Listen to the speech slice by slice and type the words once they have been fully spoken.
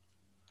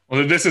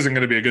Well, this isn't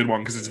going to be a good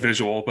one because it's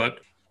visual, but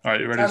all right,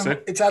 you ready to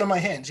say? It's out of my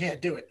hands. Yeah,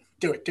 do it.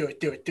 Do it, do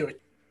it, do it, do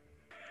it.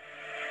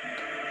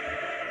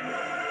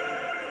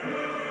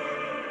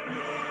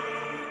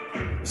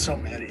 I'm so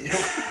mad at you.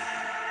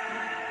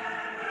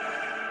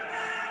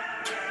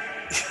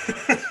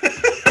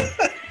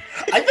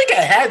 I think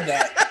I had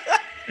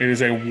that. It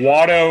is a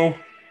Watto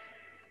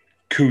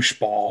koosh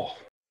ball.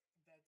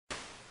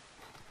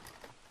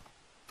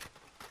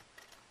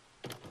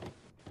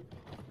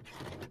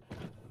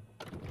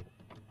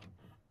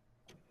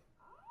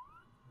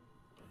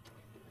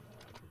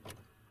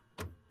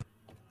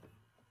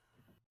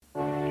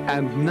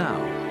 And now,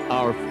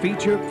 our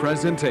feature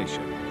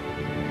presentation.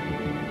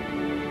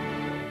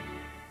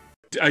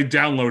 I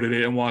downloaded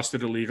it and watched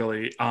it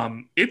illegally.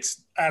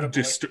 It's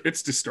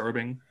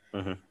disturbing.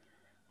 Mm-hmm.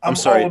 I'm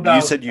sorry.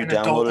 You said you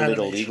downloaded it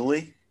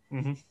illegally?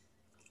 Mm-hmm.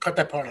 Cut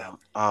that part out.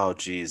 Oh,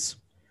 geez.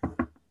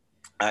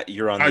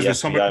 You're on Guys, the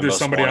FBI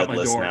most wanted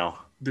list now.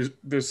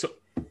 There's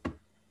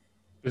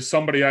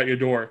somebody at your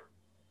door.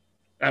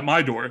 At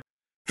my door.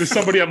 There's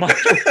somebody at my door.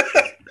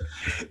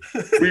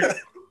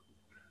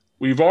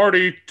 We've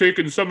already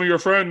taken some of your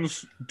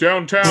friends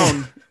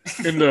downtown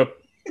in the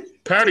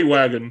paddy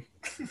wagon.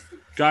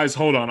 Guys,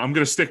 hold on. I'm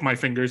going to stick my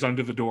fingers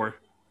under the door.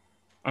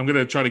 I'm going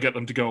to try to get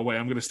them to go away.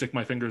 I'm going to stick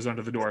my fingers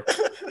under the door.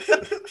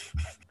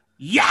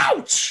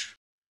 Youch!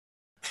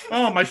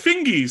 Oh, my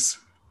fingies.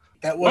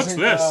 What's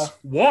this?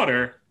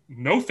 Water?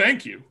 No,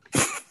 thank you.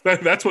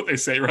 That's what they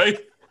say, right?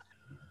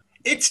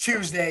 It's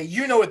Tuesday.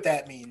 You know what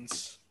that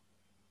means.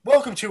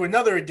 Welcome to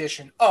another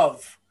edition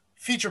of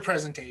Feature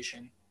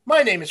Presentation.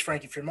 My name is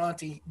Frankie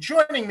Firmonti.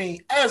 Joining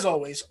me, as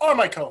always, are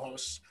my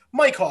co-hosts,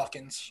 Mike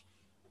Hawkins.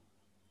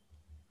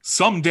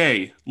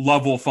 Someday,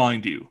 love will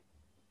find you.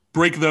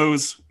 Break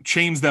those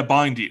chains that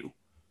bind you.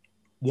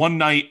 One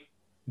night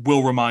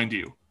will remind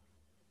you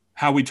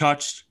how we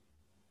touched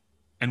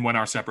and went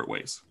our separate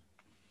ways.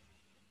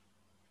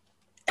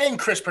 And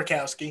Chris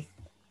Perkowski.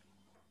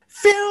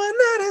 Feeling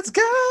that it's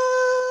gone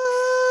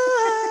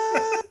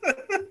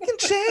can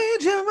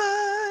change your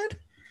mind.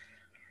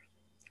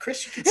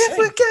 Chris, you can if sing.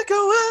 we can go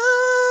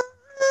on,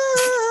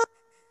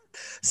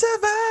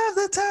 survive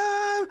the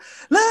time,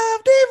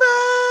 love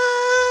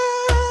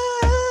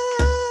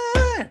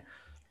divine.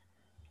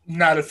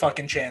 Not a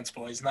fucking chance,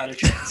 boys. Not a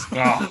chance.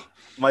 Oh,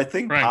 my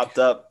thing Frank. popped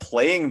up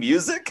playing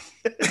music.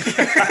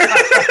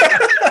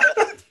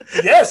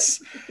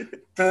 Yes,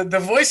 the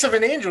voice of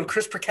an angel,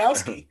 Chris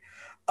Perkowski.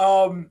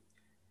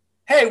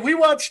 Hey, we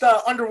watched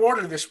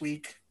Underwater this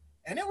week,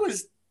 and it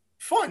was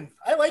fun.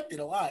 I liked it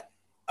a lot.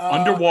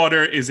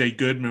 Underwater is a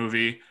good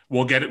movie.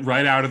 We'll get it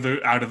right out of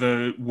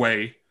the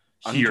way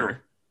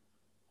here.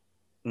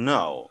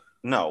 No,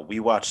 we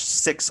watched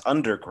Six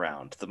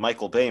Underground, the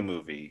Michael Bay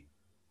movie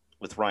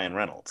with Ryan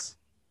Reynolds.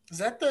 Is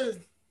that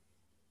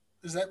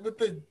what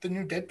the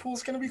new Deadpool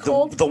is going to be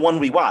called? The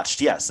one we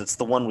watched. Yes, it's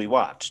the one we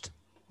watched.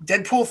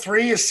 Deadpool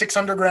 3 is Six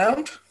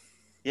Underground?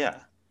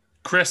 Yeah.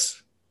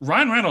 Chris,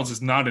 Ryan Reynolds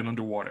is not in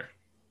Underwater.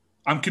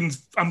 I'm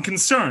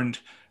concerned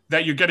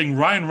that you're getting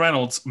Ryan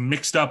Reynolds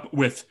mixed up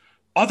with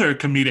other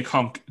comedic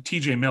hunk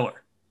TJ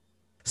Miller.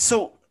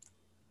 So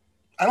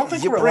I don't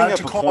think we're allowed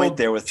to call point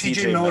there with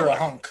TJ Miller a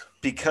hunk.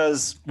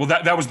 Because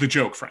that was the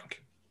joke,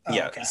 Frank.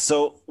 Yeah. Okay.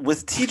 So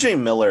with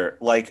TJ Miller,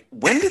 like,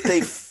 when did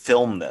they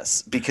film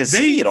this? Because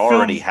he had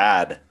already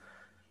had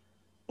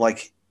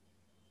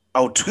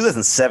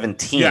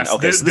 2017. Yes,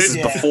 okay, so this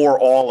is before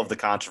all of the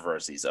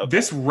controversies. Okay.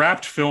 This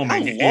wrapped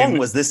filming. How long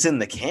was this in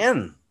the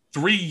can?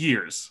 3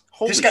 years.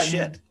 Holy this got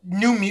shit.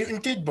 New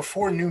Mutanted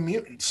before New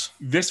Mutants.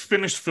 This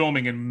finished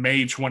filming in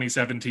May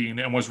 2017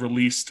 and was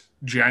released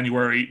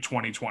January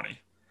 2020.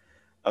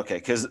 Okay,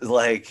 because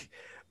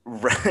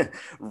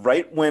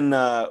right when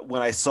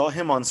I saw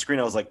him on screen,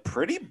 I was like,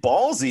 pretty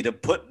ballsy to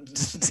put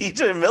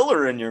TJ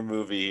Miller in your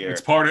movie here.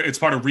 It's part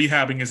of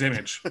rehabbing his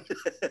image.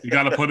 You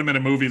got to put him in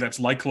a movie that's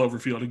like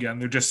Cloverfield again.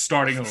 They're just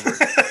starting over.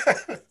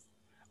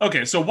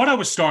 Okay, so what I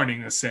was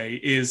starting to say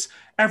is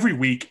every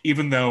week,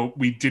 even though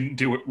we didn't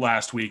do it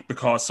last week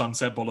because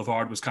Sunset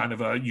Boulevard was kind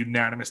of a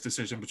unanimous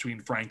decision between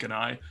Frank and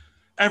I,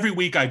 every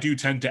week I do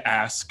tend to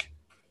ask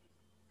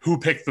who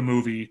picked the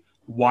movie,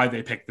 why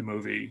they picked the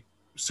movie,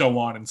 so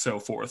on and so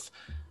forth.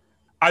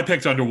 I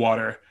picked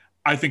Underwater.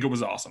 I think it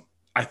was awesome.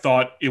 I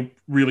thought it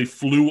really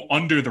flew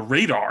under the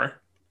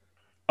radar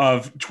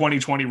of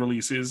 2020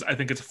 releases. I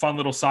think it's a fun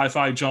little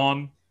sci-fi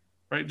John,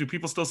 right? Do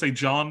people still say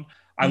John?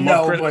 But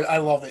I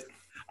love it.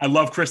 I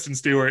love Kristen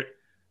Stewart,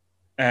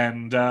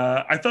 and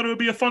I thought it would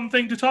be a fun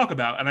thing to talk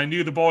about, and I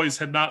knew the boys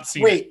had not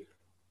seen it. Wait,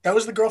 that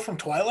was the girl from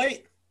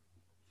Twilight?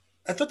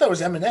 I thought that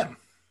was Eminem.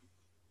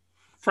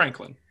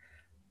 Franklin.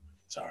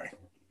 Sorry.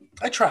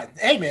 I tried.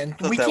 Hey, man,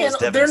 we can't.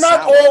 They're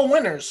not all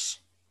winners.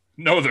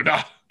 No, they're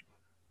not.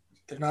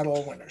 They're not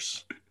all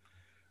winners.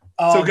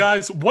 So,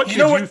 guys, what did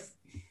you... I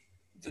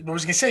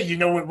was going to say, you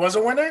know what was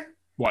a winner?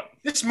 What?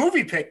 This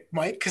movie pick,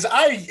 Mike, because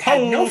I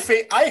had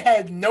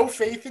no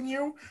faith in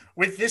you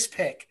with this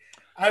pick.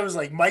 I was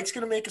like, Mike's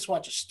gonna make us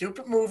watch a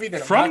stupid movie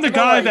that from the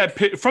guy that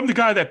picked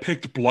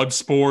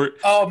Bloodsport.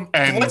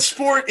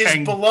 Bloodsport is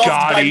and beloved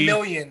by Gotti.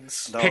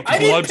 millions. No. Picked I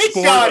didn't pick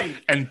Bloodsport Gotti.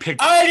 and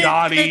picked I didn't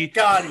Gotti pick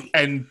Gotti.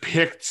 and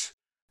picked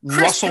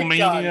Chris picked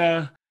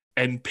WrestleMania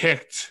and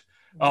picked.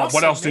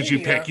 What else did you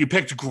pick? WrestleMania? You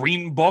picked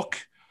Green Book.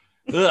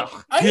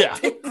 Ugh. I Yeah.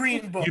 didn't pick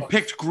Green Book. You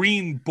picked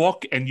Green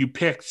Book and you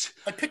picked.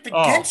 I picked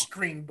against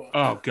Green Book.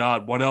 Oh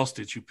God, what else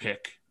did you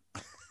pick?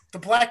 The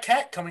Black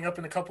Cat coming up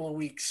in a couple of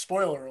weeks.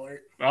 Spoiler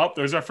alert. Oh,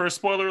 there's our first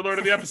spoiler alert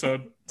of the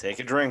episode. Take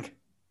a drink.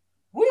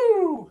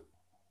 Woo!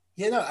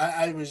 You know,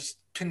 I was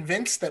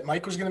convinced that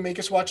Mike was going to make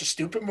us watch a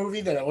stupid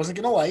movie that I wasn't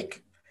going to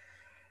like.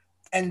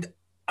 And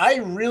I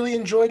really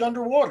enjoyed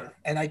Underwater,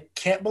 and I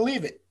can't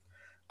believe it.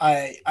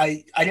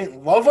 I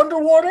didn't love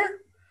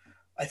Underwater.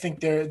 I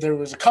think there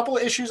was a couple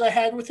of issues I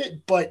had with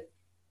it, but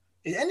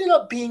it ended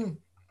up being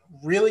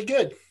really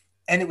good.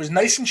 And it was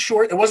nice and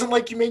short. It wasn't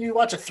like you made me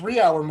watch a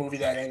 3-hour movie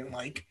that I didn't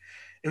like.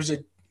 It was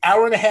an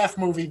hour-and-a-half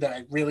movie that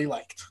I really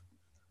liked.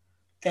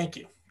 Thank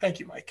you. Thank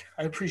you, Mike.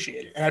 I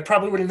appreciate it. And I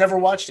probably would have never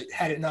watched it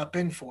had it not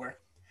been for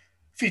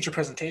feature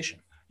presentation.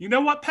 You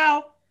know what,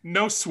 pal?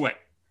 No sweat.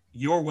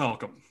 You're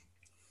welcome.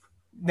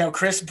 Now,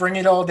 Chris, bring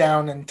it all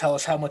down and tell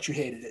us how much you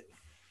hated it.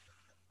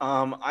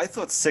 I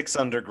thought Six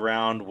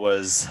Underground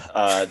was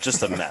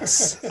just a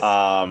mess.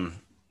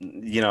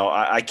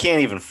 I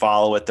can't even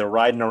follow it. They're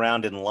riding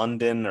around in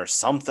London or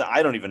something.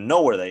 I don't even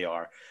know where they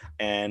are.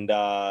 And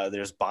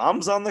there's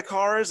bombs on the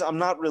cars. I'm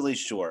not really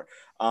sure.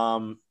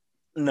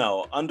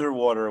 No,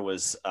 Underwater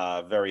was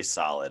very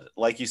solid.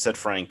 Like you said,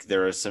 Frank,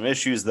 there are some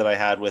issues that I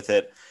had with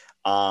it.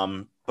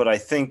 But I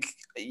think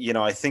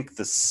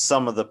the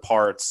sum of the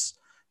parts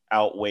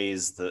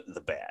outweighs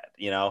the bad.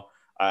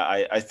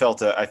 I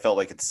felt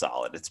like it's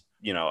solid. It's,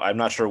 I'm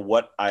not sure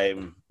what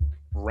I'm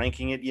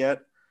ranking it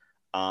yet.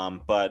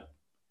 But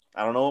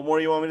I don't know what more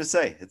you want me to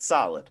say. It's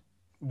solid.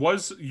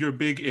 Was your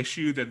big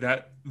issue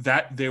that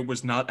there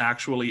was not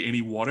actually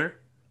any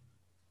water?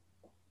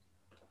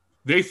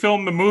 They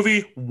filmed the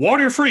movie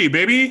water-free,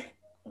 baby.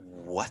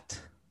 What?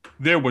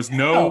 There was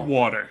no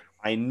water.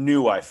 I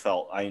knew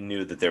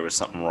that there was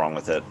something wrong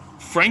with it.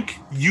 Frank,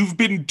 you've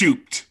been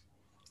duped.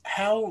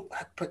 How?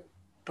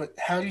 But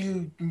how do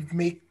you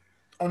make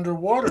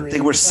Underwater? They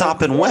were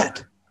sopping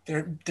wet.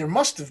 There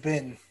must have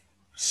been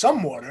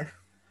some water.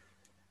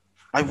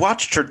 I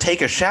watched her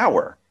take a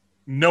shower.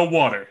 No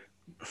water.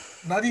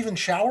 Not even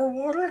shower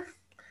water?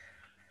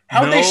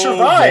 How'd they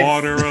survive? No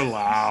water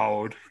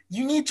allowed.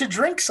 You need to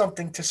drink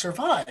something to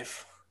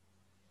survive.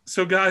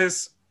 So,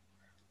 guys,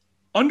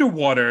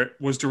 Underwater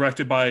was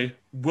directed by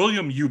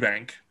William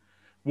Eubank.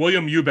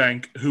 William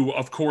Eubank, who,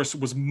 of course,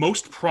 was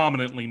most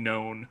prominently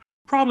known,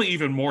 probably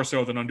even more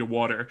so than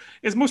Underwater,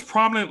 is most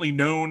prominently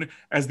known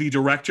as the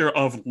director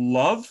of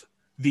Love,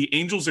 the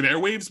Angels and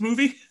Airwaves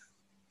movie.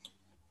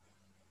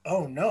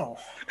 Oh, no.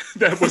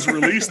 That was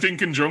released in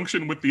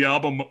conjunction with the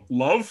album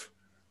Love.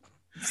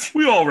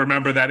 We all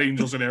remember that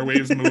Angels and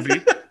Airwaves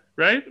movie,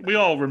 right? We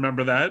all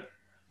remember that.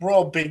 We're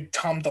all big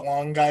Tom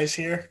DeLonge guys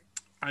here.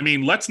 I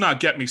mean, let's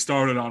not get me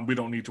started on We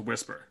Don't Need to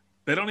Whisper.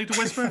 They don't need to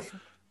whisper?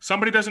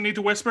 Somebody doesn't need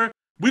to whisper?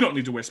 We don't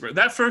need to whisper.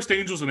 That first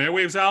Angels and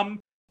Airwaves album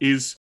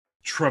is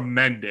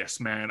tremendous,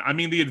 man. I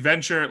mean, the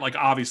Adventure, like,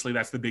 obviously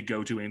that's the big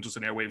go-to Angels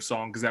and Airwaves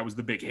song because that was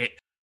the big hit.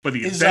 But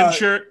the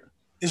Adventure...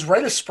 Is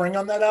Rite of Spring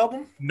on that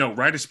album? No,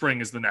 Rite of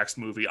Spring is the next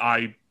movie.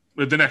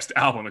 The next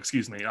album,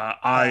 excuse me.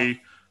 I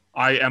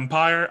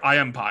Empire. I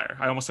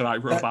almost said I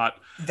Robot.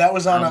 That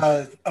was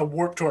on a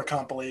Warped Tour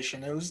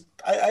compilation. It was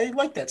I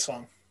like that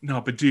song. No,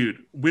 but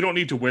dude, We Don't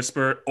Need to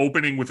Whisper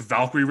opening with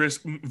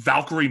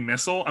Valkyrie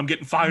Missile. I'm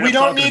getting fired up. We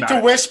don't need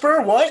to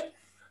whisper. What?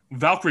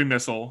 Valkyrie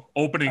Missile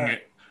opening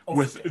it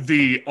with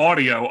the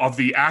audio of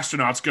the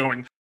astronauts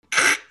going,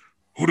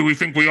 "Who do we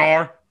think we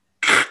are?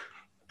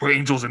 We're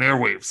Angels and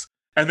Airwaves."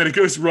 And then it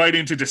goes right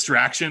into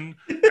Distraction.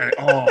 And,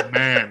 oh,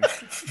 man.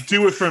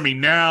 Do It For Me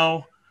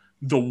Now.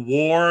 The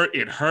War.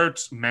 It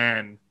Hurts.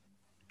 Man.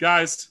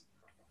 Guys,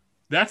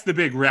 that's the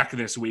big wreck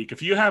this week.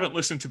 If you haven't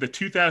listened to the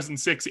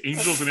 2006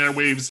 Angels and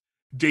Airwaves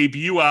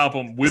debut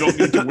album, We Don't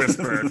Need to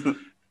Whisper,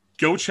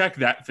 go check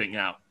that thing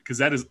out because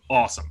that is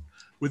awesome.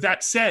 With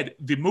that said,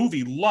 the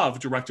movie Love,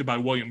 directed by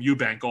William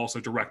Eubank, also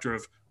director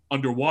of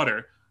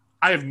Underwater,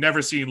 I have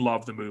never seen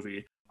Love, the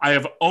movie. I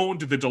have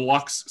owned the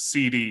deluxe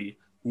CD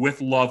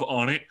with Love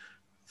on it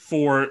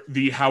for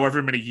the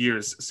however many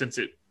years since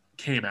it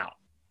came out.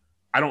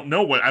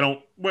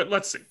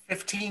 Let's see.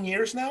 15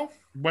 years now?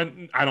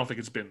 I don't think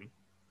it's been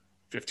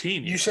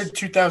 15 years. You said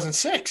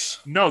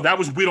 2006. No, that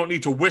was We Don't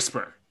Need to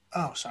Whisper.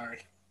 Oh, sorry.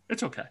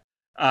 It's okay.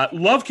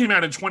 Love came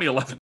out in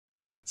 2011.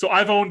 So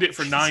I've owned it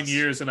for 9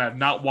 years and I've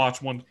not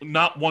once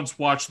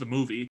watched the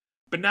movie.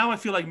 But now I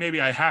feel like maybe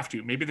I have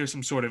to. Maybe there's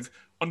some sort of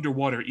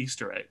underwater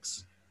Easter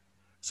eggs.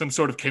 Some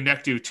sort of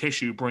connective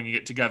tissue bringing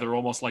it together,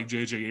 almost like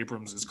J.J.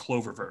 Abrams'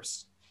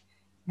 Cloververse.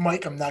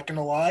 Mike, I'm not going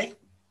to lie.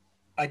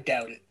 I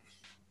doubt it.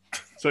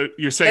 So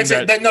you're saying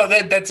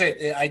that's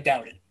it. I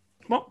doubt it.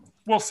 Well,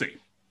 we'll see.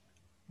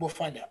 We'll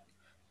find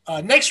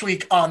out. Next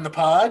week on the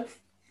pod,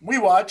 we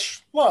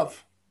watch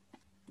Love.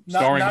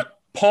 Starring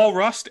Paul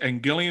Rust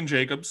and Gillian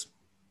Jacobs.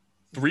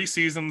 3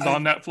 seasons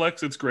on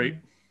Netflix. It's great.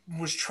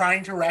 Was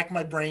trying to rack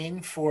my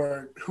brain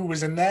for who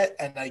was in that,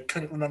 and I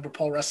couldn't remember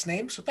Paul Rust's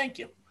name, so thank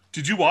you.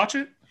 Did you watch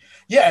it?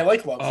 Yeah, I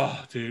like Love.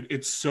 Oh, dude,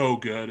 it's so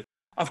good.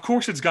 Of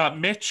course, it's got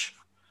Mitch,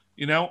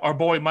 our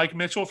boy Mike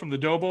Mitchell from the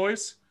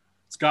Doughboys.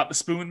 It's got the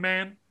Spoon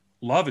Man.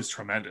 Love is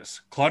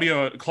tremendous.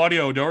 Claudia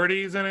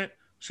O'Doherty is in it.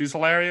 She's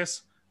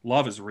hilarious.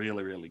 Love is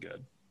really, really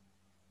good.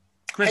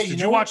 Chris, did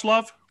you watch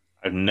Love?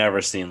 I've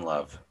never seen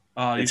Love.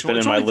 It's been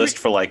it's in my only list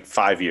for like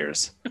 5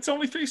 years. It's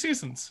only 3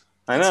 seasons.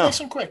 I know. It's nice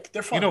and quick.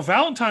 They're fun.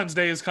 Valentine's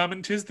Day is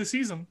coming. 'Tis the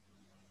season.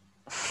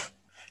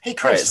 Hey,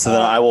 Chris. All right, so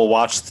then I will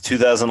watch the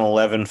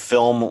 2011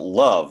 film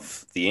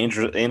Love, the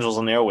Angels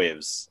and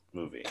Airwaves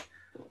movie.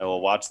 I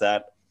will watch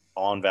that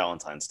on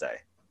Valentine's Day.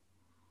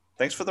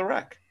 Thanks for the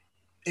rec.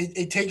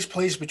 It takes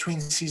place between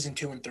season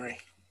 2 and 3.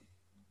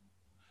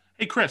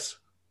 Hey, Chris.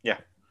 Yeah.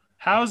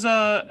 How's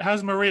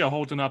Maria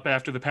holding up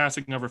after the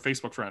passing of her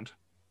Facebook friend?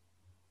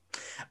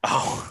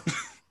 Oh,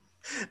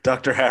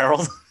 Dr.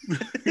 Harold.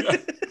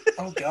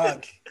 Oh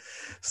God.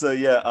 So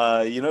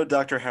yeah,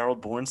 Dr.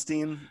 Harold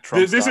Bornstein,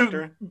 Trump's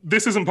doctor.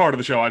 This isn't part of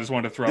the show. I just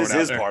wanted to throw it out there.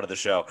 This is part of the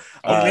show.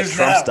 It is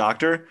Trump's now.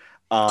 doctor.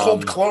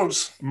 Cold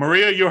close.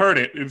 Maria, you heard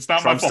it. It's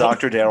not Trump's my fault.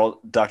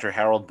 Dr.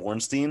 Harold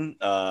Bornstein,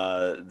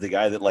 the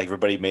guy that like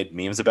everybody made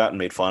memes about and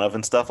made fun of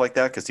and stuff like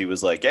that because he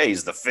was like, "Hey,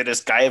 he's the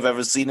fittest guy I've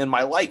ever seen in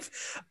my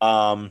life."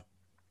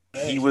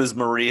 He was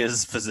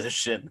Maria's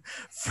physician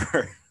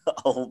for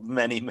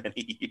many,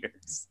 many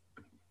years.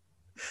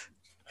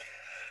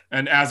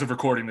 And as of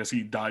recording this,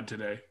 he died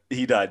today.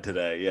 He died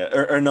today, yeah.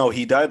 Or no,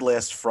 he died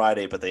last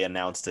Friday, but they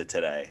announced it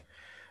today.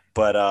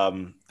 But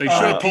they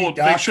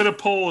should have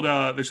pulled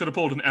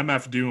an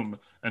MF Doom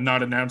and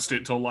not announced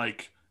it till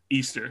like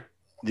Easter.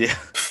 Yeah.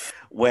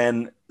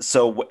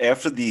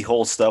 After the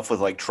whole stuff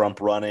with like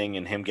Trump running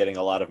and him getting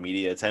a lot of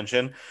media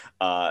attention,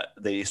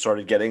 they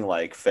started getting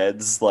like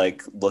feds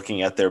like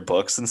looking at their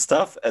books and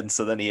stuff, and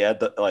so then he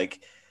had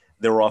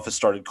their office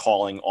started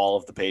calling all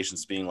of the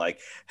patients, being like,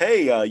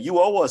 "Hey, you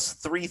owe us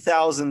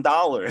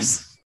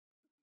 $3,000."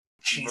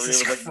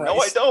 Jesus Christ. Like, "No,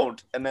 I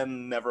don't," and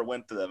then never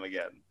went to them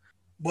again.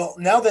 Well,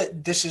 now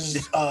that this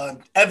is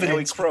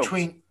evidence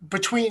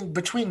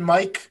between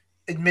Mike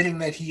admitting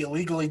that he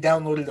illegally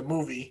downloaded a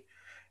movie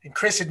and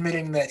Chris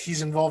admitting that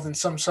he's involved in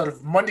some sort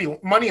of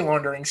money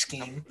laundering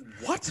scheme.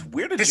 What?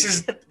 Where did you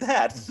get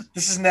that?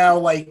 This is now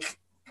like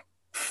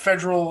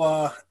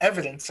federal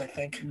evidence, I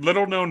think.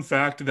 Little known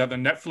fact that the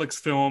Netflix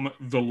film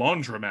The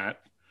Laundromat,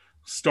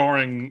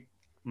 starring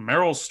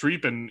Meryl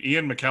Streep and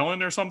Ian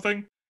McKellen or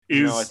something,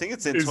 I think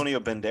it's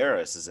Antonio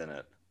Banderas is in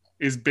it.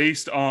 Is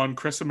based on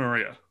Chris and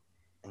Maria.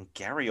 And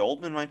Gary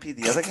Oldman might be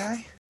the other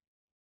guy?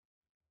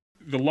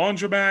 The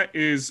Laundromat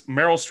is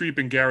Meryl Streep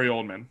and Gary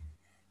Oldman.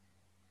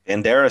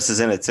 Banderas is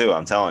in it too,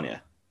 I'm telling you.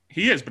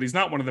 He is, but he's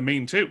not one of the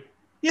main two.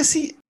 Yes,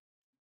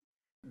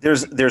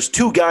 There's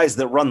 2 guys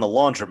that run the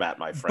laundromat,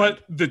 my friend.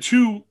 But the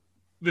two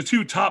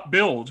top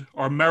billed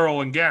are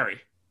Meryl and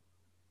Gary.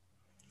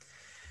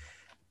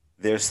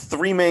 There's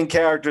 3 main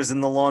characters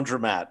in the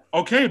laundromat.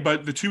 Okay,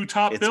 but the 2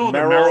 top billed Meryl,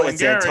 are Meryl and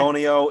it's Gary.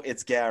 Antonio,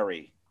 it's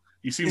Gary.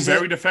 You seem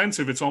very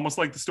defensive. It's almost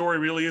like the story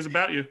really is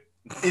about you.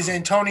 Is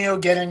Antonio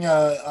getting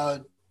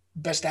a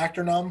Best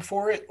Actor nom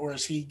for it, or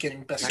is he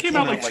getting Best? It came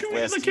out like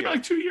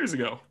 2 years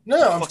ago.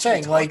 No, I'm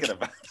saying like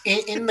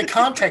in the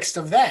context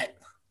of that.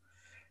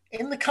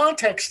 In the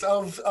context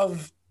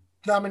of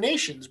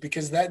nominations,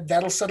 because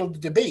that'll settle the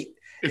debate.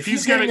 If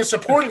he's getting a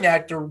supporting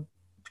actor,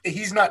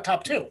 he's not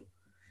top 2.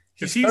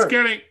 If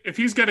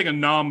he's getting a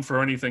nom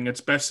for anything,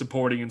 it's Best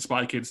Supporting in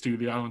Spy Kids 2: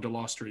 The Island of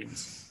Lost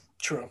Dreams.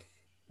 True.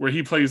 Where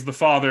he plays the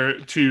father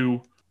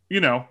to,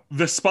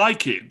 the Spy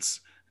Kids.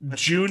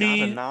 Junie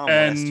got a nom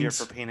and last year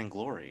for Pain and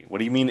Glory. What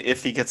do you mean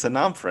if he gets a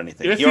nom for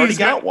anything? He already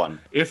got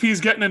one. If he's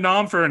getting a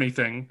nom for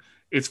anything,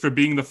 it's for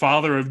being the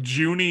father of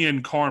Junie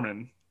and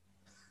Carmen.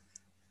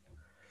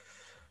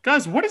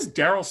 Guys, what is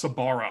Daryl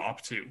Sabara up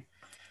to?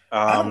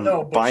 I don't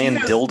know. Buying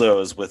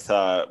dildos with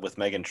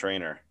Meghan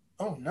Trainor.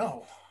 Oh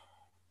no!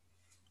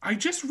 I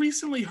just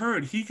recently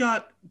heard he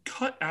got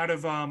cut out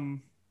of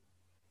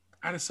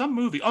some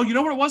movie. Oh, you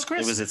know what it was,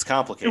 Chris? It's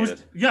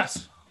Complicated.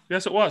 Yes,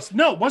 it was.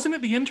 No, wasn't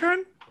it The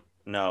Intern?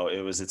 No,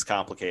 It's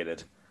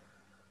Complicated.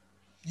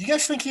 You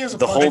guys think he has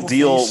the whole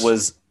deal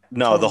was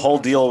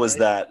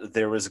that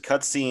there was a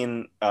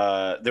cutscene.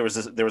 There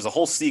was a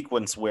whole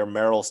sequence where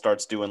Meryl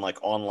starts doing like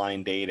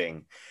online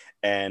dating,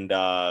 and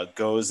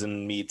goes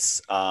and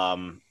meets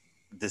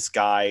this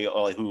guy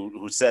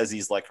who says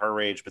he's like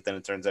her age, but then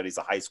it turns out he's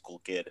a high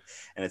school kid,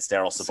 and it's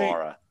Daryl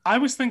Sabara. I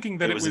was thinking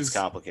that It's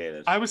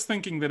Complicated. I was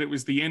thinking that it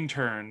was The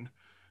Intern,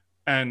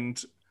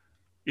 and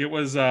it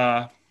was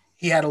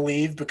he had to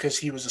leave because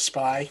he was a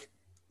spy,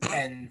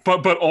 and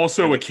but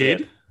also a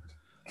kid.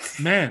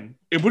 Man,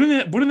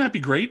 wouldn't that be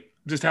great?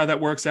 Just how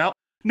that works out.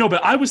 No,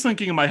 but I was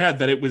thinking in my head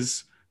that it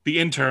was The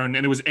Intern,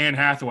 and it was Anne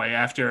Hathaway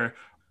after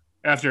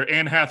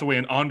Anne Hathaway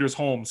and Anders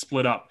Holm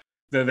split up.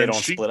 They don't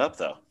split up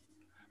though.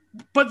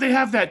 But they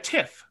have that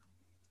tiff.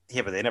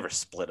 Yeah, but they never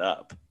split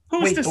up.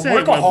 Who's Wait, to the say?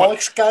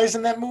 Workaholics guy's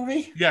in that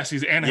movie? Yes,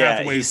 he's Anne Yeah, he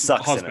Hathaway's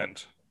sucks in it.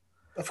 husband.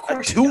 Of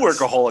course. he Two does.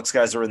 Workaholics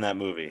guys are in that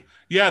movie.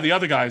 Yeah, the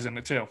other guy's in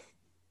it too.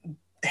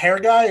 Hair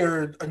guy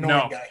or annoying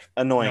No. guy?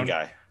 Annoying No.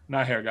 guy.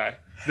 Not hair guy.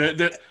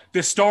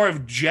 The star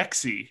of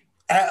Jexy.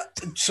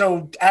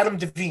 So Adam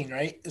Devine,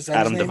 right? Is that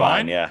Adam his name?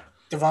 Devine, yeah.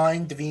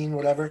 Devine,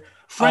 whatever.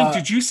 Frank,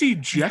 did you see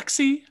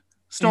Jexy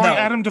starring no.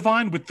 Adam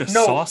Devine with the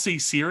No. saucy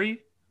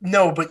Siri?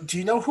 No, but do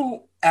you know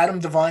who Adam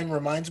Devine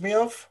reminds me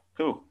of?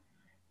 Who?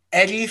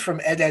 Eddie from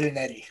Ed, Ed, and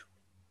Eddie.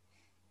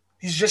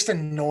 He's just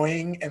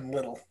annoying and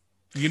little.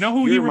 You know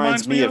who He he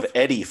reminds me of of?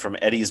 Eddie from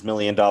Eddie's $1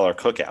 Million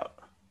Cookout.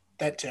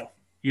 That too.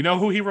 You know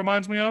who he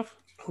reminds me of?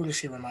 Who does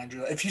he remind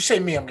you of? If you say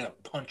me, I'm going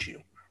to punch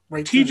you.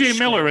 Right through the T.J. screen.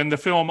 Miller in the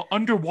film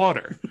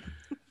Underwater.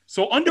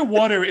 So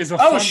Underwater is a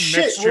Oh, fun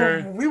shit.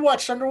 mixture. Well, we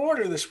watched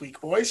Underwater this week,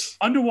 boys.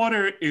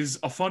 Underwater is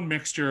a fun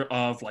mixture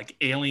of like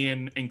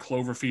Alien and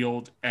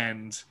Cloverfield,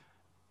 and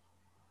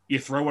you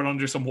throw it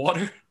under some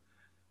water.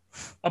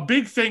 A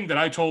big thing that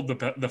I told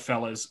the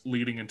fellas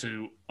leading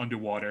into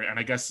Underwater, and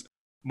I guess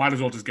might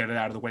as well just get it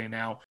out of the way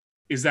now,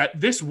 is that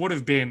this would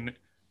have been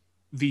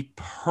the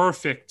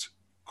perfect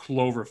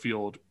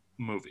Cloverfield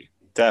movie.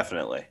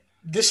 Definitely.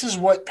 This is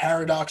what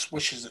Paradox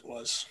wishes it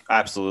was.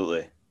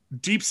 Absolutely.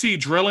 Deep sea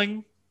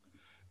drilling,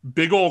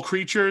 big old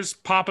creatures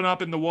popping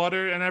up in the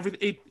water and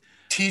everything.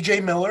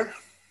 TJ Miller.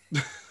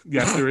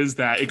 Yes, there is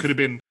that. It could have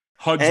been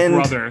Hud's And-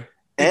 brother.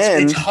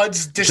 And It's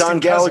HUD's distant John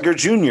Gallagher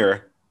cousin. Jr.,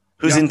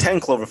 who's Yeah. in 10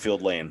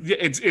 Cloverfield Lane. Yeah,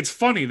 it's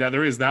funny that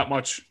there is that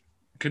much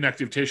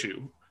connective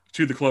tissue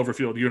to the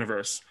Cloverfield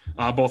universe,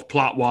 both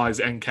plot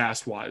wise and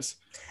cast wise.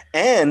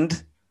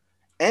 And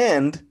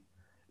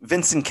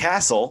Vincent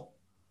Castle,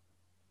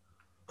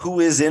 who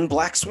is in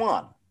Black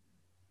Swan.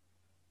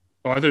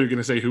 Oh, I thought you were going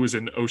to say who was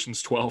in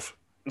Ocean's 12.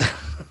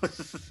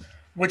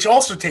 Which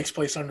also takes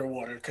place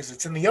underwater because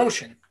it's in the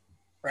ocean,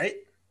 right?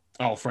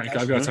 Oh, Frank,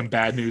 I've got some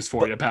bad news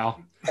for you,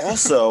 pal.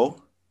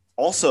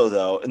 Also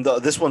though, and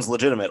this one's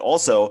legitimate.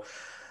 Also,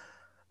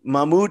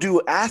 Mahmoudou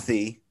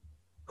Athie,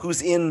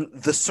 who's in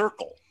The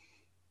Circle.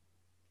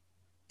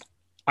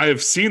 I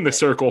have seen The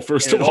Circle,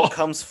 first And of it all all.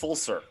 comes full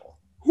circle.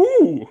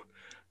 Ooh,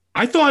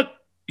 I thought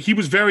he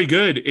was very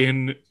good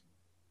in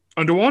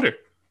Underwater.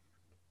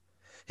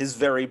 His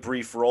very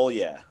brief role,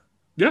 yeah.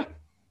 Yeah.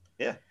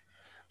 Yeah.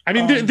 I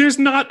mean, there's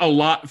not a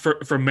lot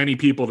for many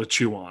people to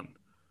chew on.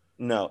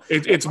 No.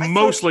 It's I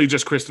mostly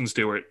just Kristen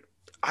Stewart.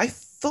 I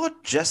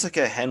thought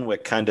Jessica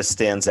Henwick kind of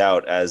stands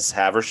out as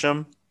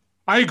Haversham.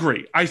 I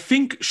agree. I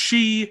think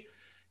she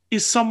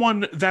is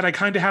someone that I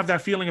kind of have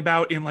that feeling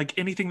about in like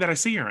anything that I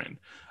see her in.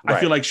 I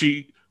feel Right. like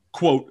she,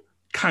 quote,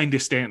 kind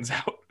of stands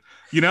out.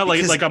 You know,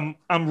 Because- like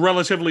I'm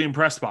relatively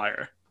impressed by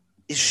her.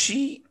 Is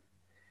she,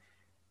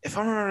 if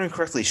I'm remembering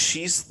correctly,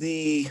 she's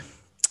the,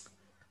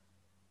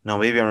 no,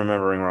 maybe I'm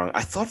remembering wrong.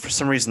 I thought for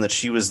some reason that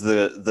she was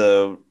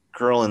the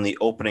girl in the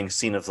opening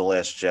scene of The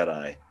Last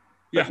Jedi.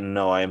 Yeah. But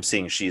no, I am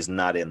seeing she's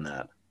not in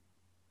that.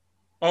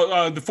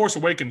 The Force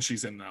Awakens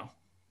she's in now.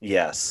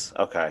 Yes.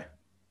 Okay.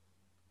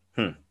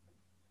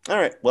 All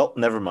right. Well,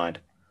 never mind.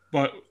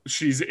 But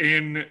she's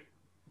in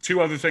two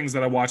other things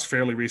that I watched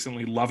fairly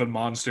recently, Love and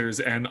Monsters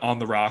and On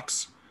the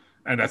Rocks.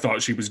 And I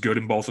thought she was good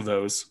in both of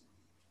those.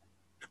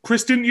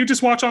 Chris, didn't you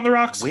just watch On the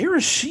Rocks? Where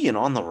is she in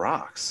On the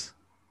Rocks?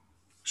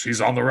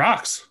 She's on the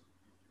rocks.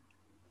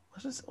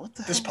 What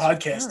the This hell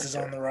podcast is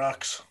on the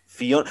rocks.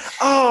 Fiona.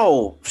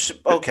 Oh,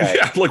 okay.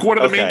 Yeah, like one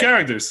of the main Okay.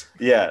 characters.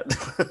 Yeah.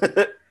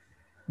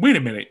 Wait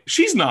a minute.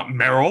 She's not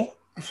Meryl.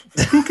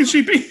 Who can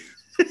she be?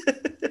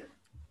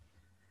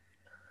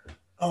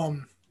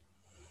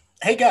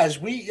 Hey guys,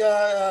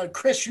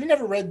 Chris, you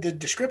never read the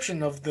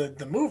description of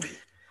the movie.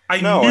 I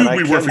No, and knew I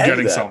we can were do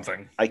forgetting that.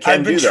 something. I can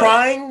I've been do that.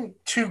 trying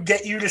to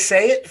get you to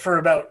say it for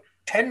about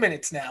 10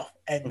 minutes now.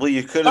 And Well,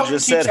 you could have something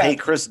just keeps said, "Hey, happening.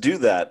 Chris, do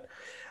that."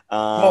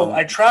 Well,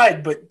 I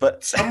tried, but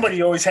but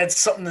somebody always had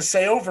something to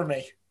say over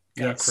me.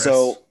 Yeah, Chris.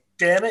 so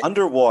Damn it.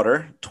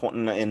 Underwater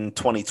in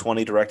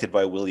 2020, directed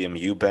by William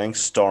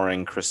Eubanks,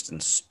 starring Kristen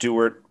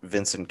Stewart,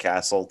 Vincent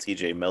Castle,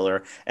 T.J.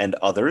 Miller, and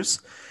others.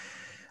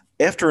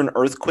 After an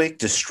earthquake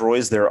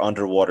destroys their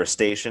underwater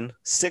station,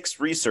 6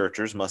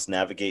 researchers must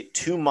navigate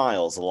 2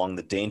 miles along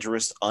the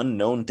dangerous,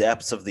 unknown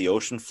depths of the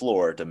ocean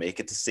floor to make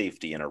it to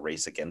safety in a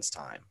race against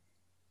time.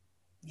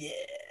 Yeah.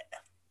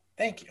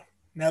 Thank you.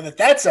 Now that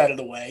that's out of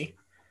the way,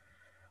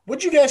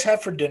 what'd you guys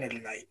have for dinner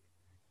tonight?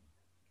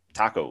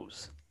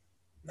 Tacos.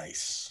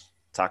 Nice.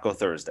 Taco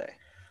Thursday.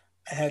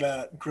 I had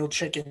a grilled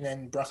chicken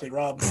and broccoli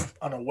rabe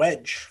on a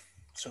wedge,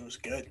 so it was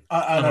good.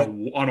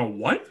 on a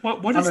what?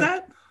 What is on a-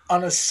 that?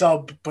 On a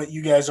sub, but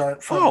you guys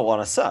aren't from. Oh, on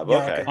a sub. Yeah,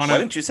 Okay. okay. Why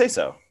didn't you say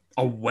so?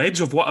 A wedge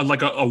of what?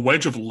 Like a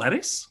wedge of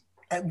lettuce?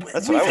 That's what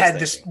We've I was had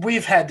this. thinking.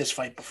 We've had this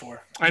fight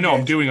before. I know. You I'm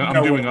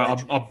guys doing know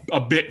what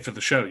a bit for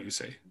the show. You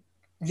see.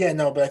 Yeah,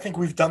 no, but I think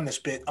we've done this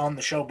bit on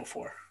the show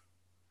before.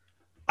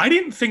 I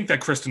didn't think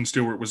that Kristen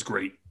Stewart was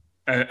great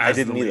as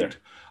didn't the lead. either.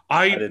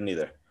 I I didn't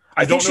either.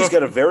 I I don't think know she's if-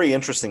 got a very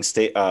interesting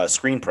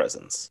screen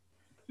presence.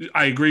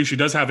 I agree. She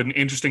does have an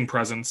interesting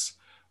presence.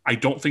 I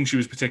don't think she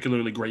was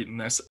particularly great in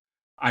this.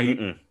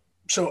 Mm-mm.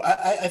 So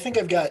I think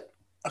I've got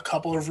a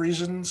couple of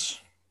reasons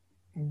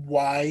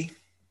why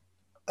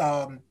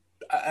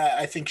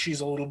I think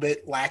she's a little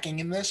bit lacking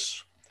in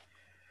this.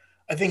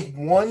 I think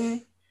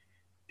one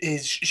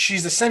is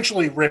she's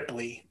essentially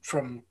Ripley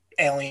from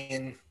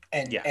Alien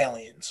and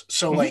Aliens.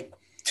 So like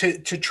to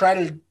try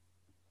to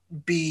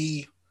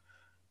be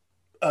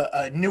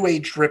a new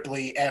age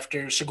Ripley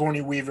after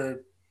Sigourney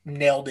Weaver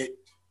nailed it,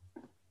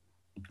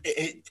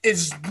 it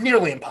is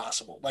nearly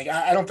impossible. Like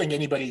I don't think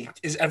anybody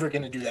is ever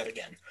going to do that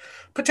again.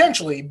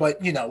 Potentially, but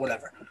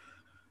whatever.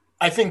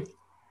 I think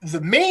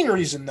the main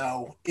reason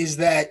though is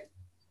that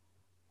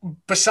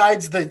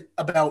besides the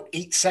about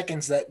 8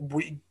 seconds that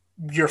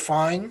you're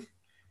fine,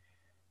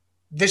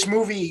 this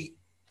movie,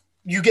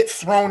 you get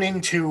thrown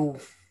into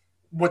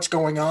what's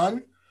going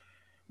on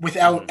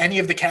without any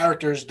of the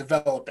characters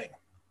developing.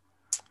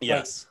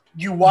 Yes.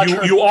 Like, you watch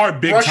her you are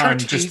big brush time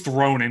her just teeth.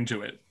 thrown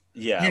into it.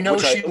 Yeah.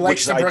 She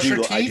likes to brush her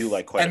teeth, I do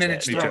like quite and then a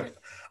it's bit. thrown in.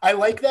 I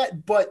like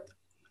that, but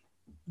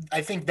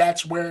I think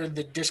that's where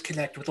the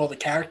disconnect with all the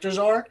characters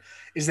are,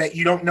 is that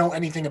you don't know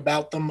anything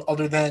about them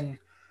other than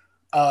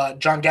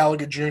John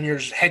Gallagher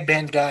Jr.'s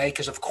headband guy,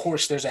 because of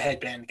course there's a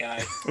headband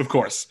guy. Of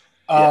course.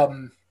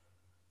 The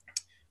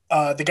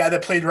guy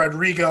that played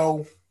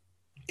Rodrigo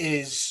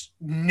is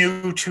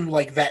new to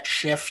like that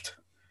shift.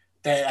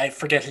 That I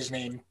forget his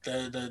name.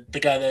 The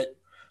guy that,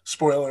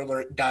 spoiler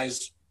alert,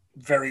 dies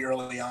very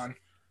early on.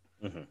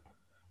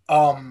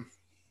 Mm-hmm.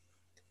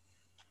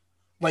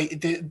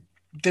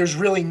 There's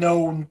really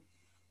no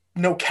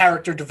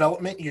character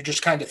development. You're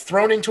just kind of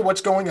thrown into what's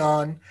going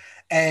on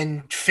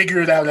and figure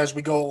it out as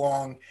we go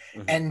along.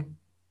 Mm-hmm. And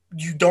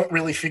you don't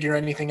really figure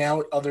anything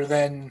out other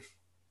than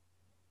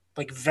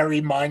like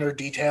very minor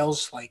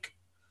details. Like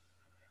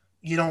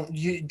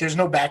there's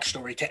no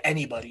backstory to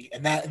anybody.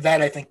 And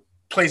that I think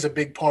plays a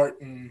big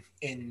part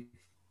in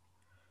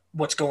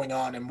what's going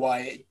on and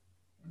why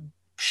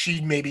she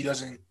maybe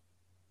doesn't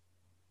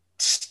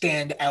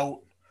stand out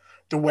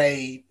the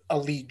way a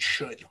lead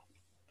should.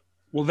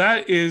 Well,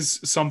 that is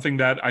something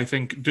that I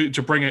think,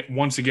 to bring it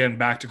once again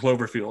back to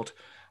Cloverfield,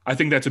 I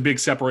think that's a big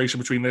separation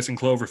between this and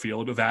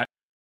Cloverfield, that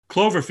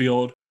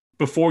Cloverfield,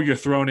 before you're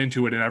thrown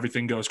into it and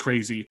everything goes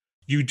crazy,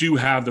 you do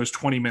have those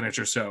 20 minutes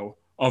or so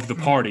of the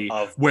party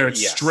where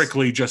it's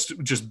strictly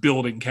just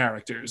building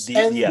characters.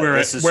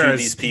 This is who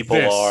these people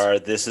are.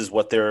 This is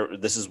what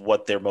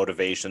their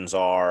motivations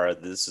are.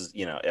 This is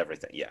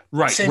everything. Yeah,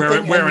 right.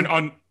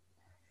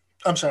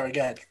 I'm sorry.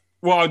 Go ahead.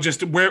 Well,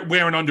 just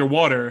where an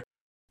underwater,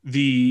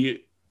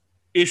 the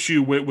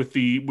issue with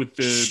the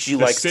she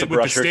likes to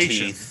brush her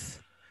teeth.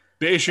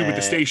 The issue with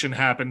the station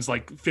happens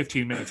like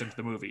 15 minutes into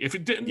the movie. If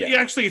it didn't,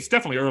 actually, it's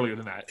definitely earlier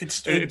than that.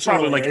 It's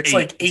probably earlier. It's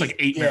like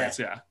 8 minutes.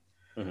 Yeah.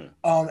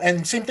 Mm-hmm.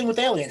 And same thing with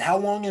Alien. How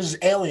long is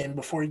Alien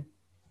before,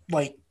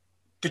 like,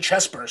 the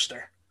chest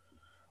burster?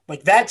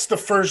 Like, that's the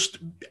first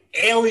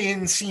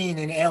alien scene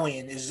in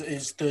Alien is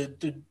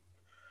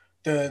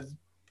the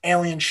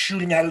alien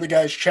shooting out of the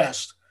guy's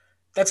chest.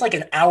 That's like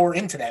an hour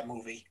into that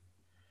movie,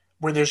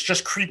 where there's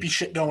just creepy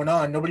shit going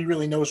on. Nobody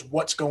really knows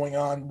what's going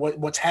on,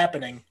 what's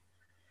happening,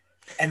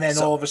 and then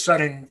all of a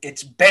sudden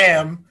it's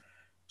bam.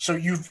 So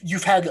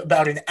you've had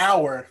about an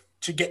hour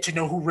to get to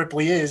know who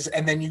Ripley is,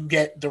 and then you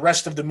get the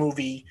rest of the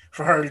movie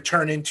for her to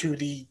turn into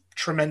the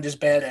tremendous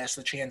badass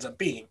that she ends up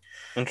being.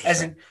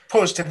 As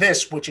opposed to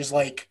this, which is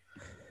like,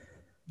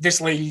 this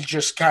lady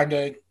just kind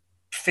of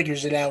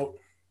figures it out.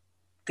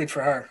 Good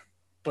for her.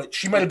 But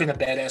she might have been a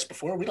badass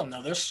before. We don't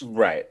know this.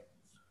 Right.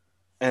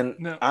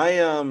 And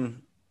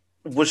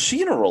was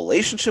she in a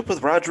relationship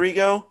with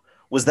Rodrigo?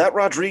 Was that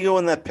Rodrigo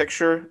in that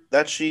picture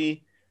that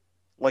she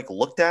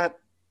looked at?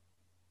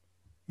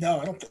 No,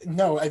 I don't.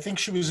 No, I think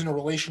she was in a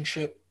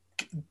relationship.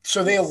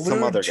 So they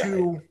allude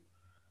to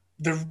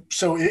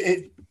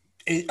it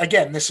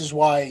again. This is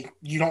why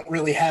you don't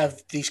really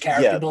have these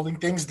character building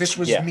things. This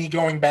was me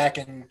going back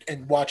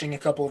and watching a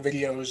couple of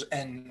videos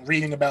and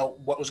reading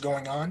about what was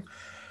going on.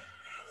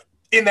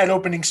 In that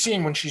opening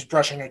scene when she's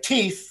brushing her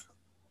teeth,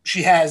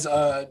 she has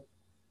a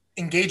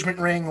engagement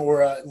ring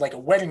or a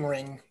wedding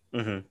ring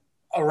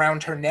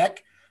around her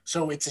neck.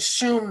 So it's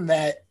assumed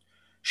that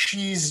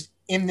she's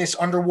in this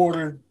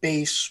underwater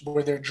base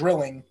where they're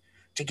drilling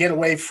to get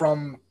away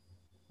from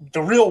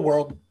the real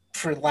world,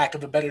 for lack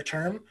of a better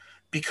term,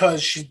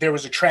 because there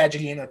was a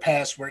tragedy in her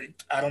past where,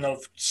 I don't know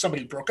if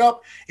somebody broke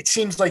up. It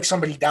seems like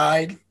somebody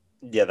died.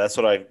 Yeah, that's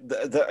what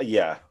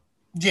Yeah,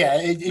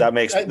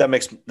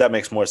 that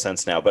makes more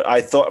sense now. But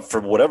I thought, for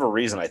whatever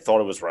reason, I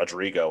thought it was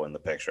Rodrigo in the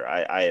picture.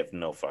 I have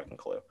no fucking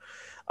clue.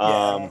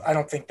 I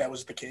don't think that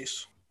was the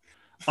case.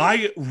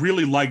 I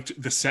really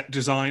liked the set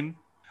design.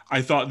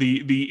 I thought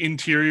the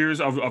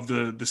interiors of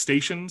the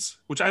stations,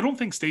 which I don't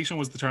think station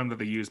was the term that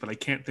they used, but I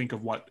can't think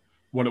of what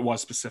it was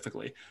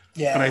specifically.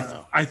 Yeah,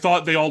 but I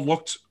thought they all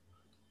looked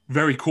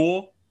very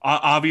cool.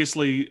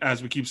 Obviously,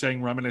 as we keep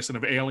saying, reminiscent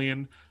of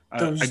Alien. I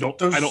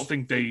don't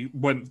think they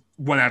went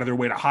out of their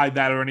way to hide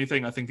that or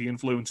anything. I think the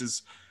influence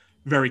is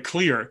very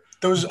clear.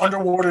 Those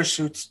underwater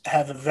suits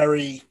have a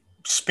very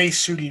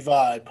spacesuity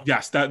vibe.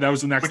 Yes, that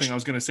was the next thing I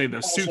was going to say.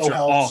 Those suits are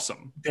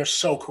awesome. They're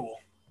so cool.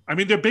 I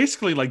mean, they're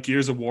basically like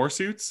Gears of War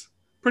suits.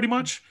 pretty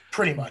much.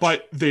 Pretty much.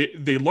 But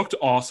they looked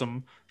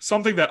awesome.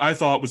 Something that I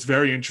thought was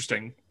very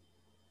interesting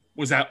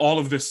was that all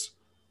of this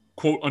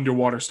quote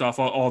underwater stuff,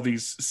 all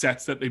these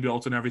sets that they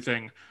built and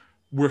everything,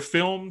 were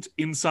filmed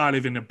inside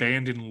of an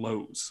abandoned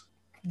Lowe's.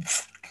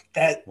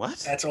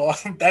 That's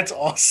awesome. That's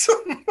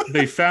awesome.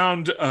 They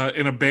found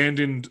an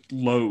abandoned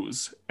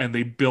Lowe's and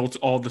they built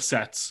all the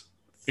sets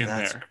in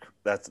there.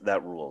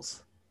 That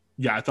rules.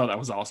 Yeah, I thought that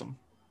was awesome.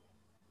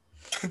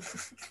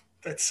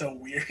 That's so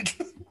weird.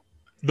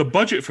 The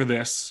budget for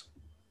this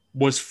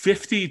was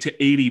 50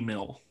 to 80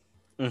 mil.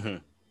 Mm-hmm.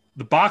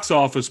 The box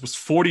office was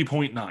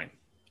 40.9.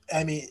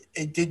 I mean,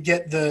 it did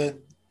get the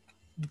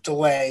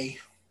delay.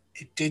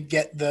 It did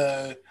get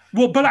the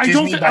but I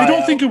Disney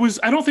don't think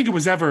it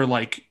was ever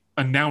like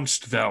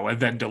announced though and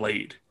then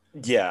delayed.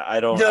 Yeah, I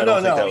don't think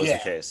that was the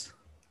case.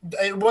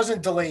 It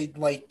wasn't delayed,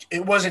 like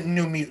it wasn't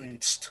New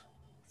Mutants,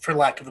 for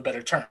lack of a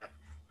better term.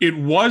 It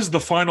was the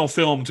final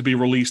film to be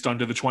released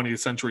under the 20th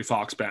Century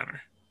Fox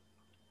banner.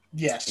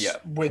 Yes. Yeah.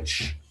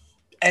 Which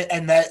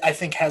and that I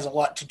think has a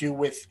lot to do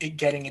with it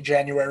getting a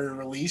January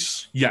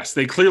release. Yes,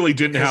 they clearly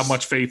didn't have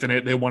much faith in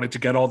it. They wanted to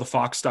get all the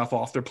Fox stuff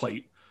off their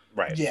plate.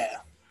 Right. Yeah.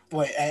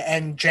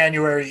 And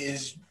January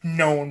is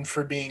known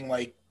for being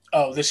like,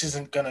 oh, this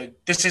isn't gonna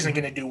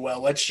do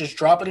well. Let's just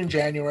drop it in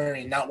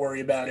January and not worry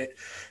about it,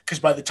 because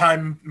by the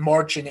time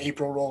March and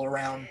April roll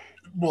around,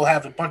 we'll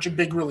have a bunch of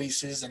big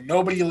releases and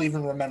nobody will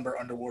even remember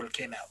Underwater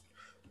came out.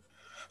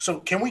 So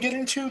can we get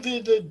into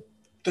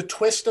the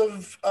twist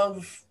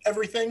of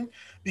everything?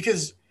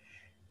 Because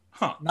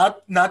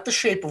not the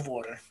shape of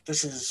water.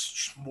 This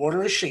is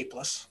water is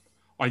shapeless.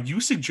 Are you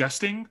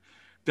suggesting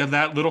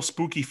that little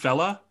spooky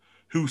fella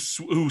who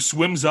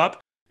swims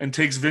up and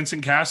takes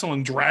Vincent Castle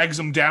and drags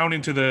him down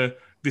into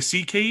the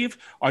sea cave?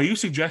 Are you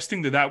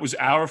suggesting that was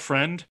our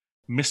friend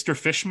Mr.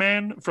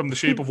 Fishman from The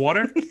Shape of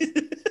Water?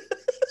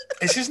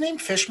 Is his name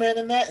Fishman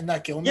in that and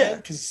not Gilman? Yeah.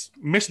 Because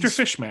Mr.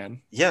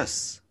 Fishman.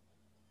 Yes.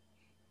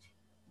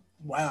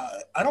 Wow,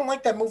 I don't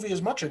like that movie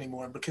as much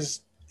anymore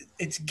because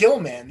it's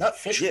Gilman, not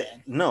Fishman. Yeah,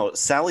 no,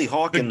 Sally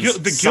Hawkins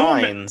the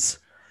signs,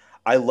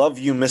 "I love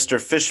you, Mr.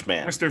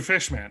 Fishman." Mr.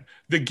 Fishman.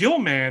 The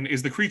Gillman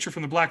is the creature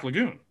from the Black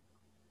Lagoon.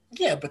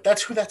 Yeah, but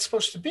that's who that's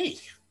supposed to be.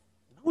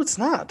 No, it's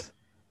not.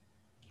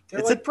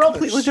 They're It's like a brothers.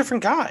 completely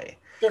different guy.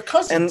 They're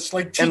cousins,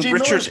 like And T.J.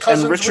 Miller's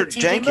cousins Richard with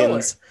T.J. Miller.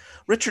 Jenkins.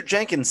 Richard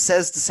Jenkins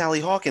says to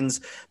Sally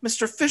Hawkins,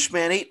 "Mr.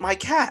 Fishman ate my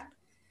cat."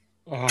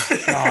 Oh,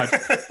 God.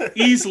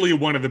 Easily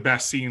one of the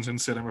best scenes in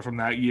cinema from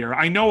that year.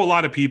 I know a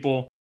lot of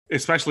people,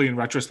 especially in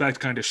retrospect,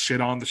 kind of shit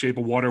on The Shape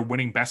of Water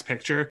winning Best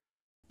Picture.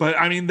 But,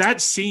 I mean,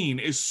 that scene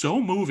is so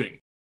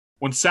moving.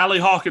 When Sally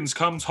Hawkins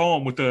comes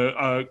home with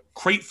a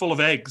crate full of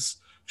eggs,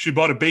 she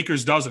bought a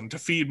baker's dozen to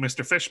feed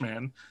Mr.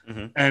 Fishman.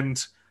 Mm-hmm.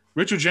 And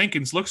Richard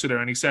Jenkins looks at her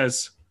and he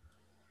says,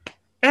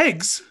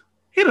 "Eggs?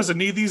 He doesn't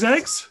need these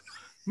eggs.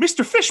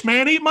 Mr.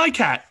 Fishman ate my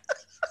cat."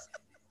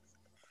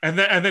 And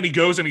then he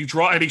goes and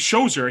he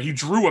shows her. He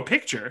drew a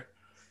picture.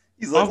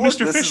 He's like, of "Look,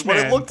 Mr. this is what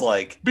Fishman. it looked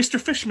like." Mr.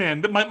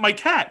 Fishman, my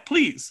cat,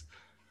 please.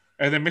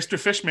 And then Mr.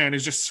 Fishman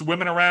is just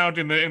swimming around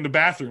in the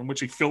bathroom, which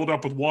he filled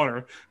up with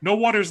water. No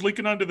water's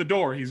leaking under the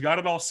door. He's got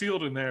it all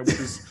sealed in there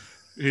with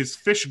his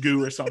fish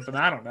goo or something.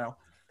 I don't know.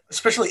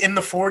 Especially in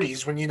the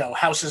 40s when,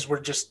 houses were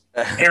just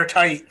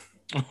airtight.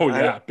 Oh,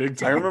 yeah, big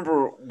time. I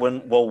remember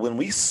when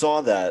we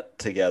saw that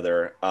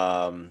together,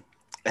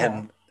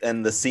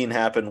 and the scene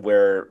happened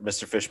where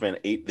Mr. Fishman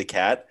ate the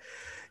cat,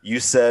 you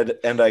said,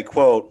 and I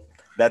quote,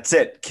 "That's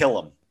it, kill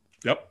him."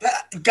 Yep.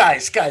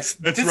 Guys,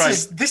 That's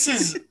right. This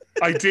is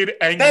I did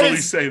angrily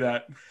say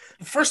that.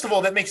 First of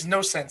all, that makes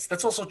no sense.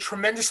 That's also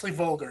tremendously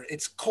vulgar.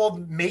 It's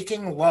called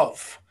making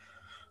love.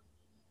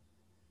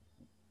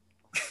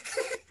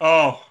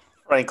 Oh.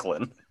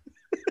 Franklin.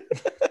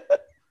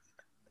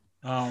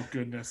 Oh,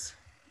 goodness.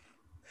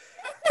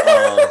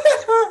 All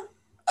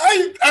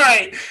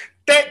right.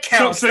 That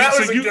counts. That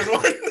was a good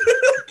one.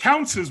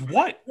 Counts as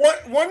what?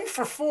 One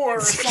for 4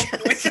 or something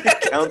like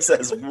that. Counts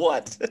as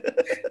what?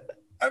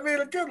 I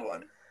made a good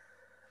one.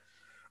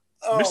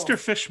 Mr.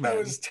 Fishman. That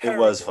was It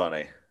terrible. was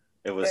funny.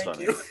 It was Thank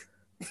funny.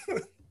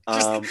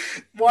 you.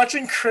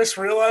 Watching Chris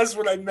realize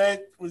what I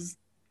meant was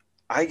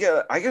I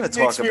gotta talk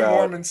makes me about.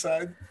 warm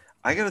inside.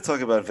 I gotta talk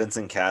about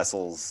Vincent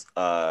Castle's,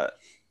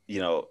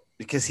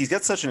 because he's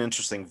got such an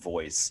interesting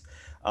voice,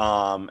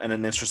 and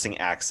an interesting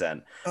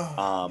accent.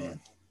 Man.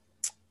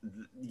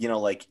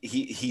 Like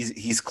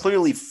he's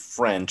clearly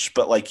French,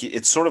 but like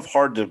it's sort of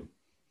hard to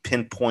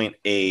pinpoint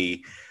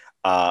a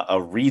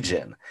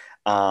region.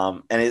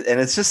 And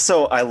it's just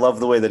so, I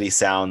love the way that he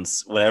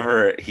sounds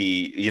whenever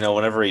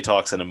he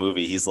talks in a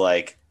movie. He's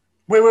like,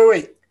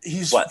 wait.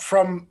 He's what?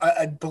 From,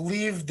 I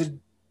believe the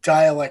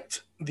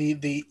dialect,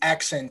 the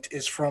accent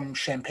is from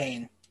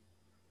Champagne.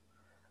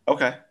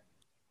 okay.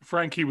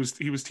 Frank, he was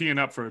teeing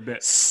up for a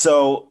bit.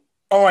 So,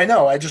 Oh, I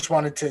know. I just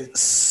wanted to.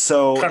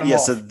 Cut him yeah,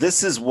 off. so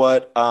this is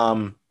what,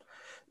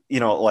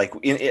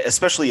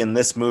 especially in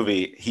this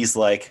movie, he's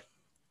like,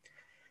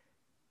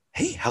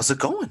 "Hey, how's it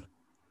going?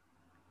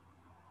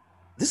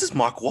 This is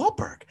Mark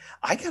Wahlberg.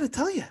 I got to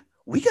tell you,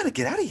 we got to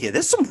get out of here.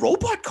 There's some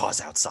robot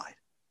cars outside."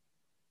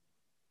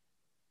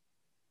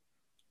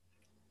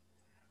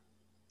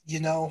 You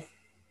know,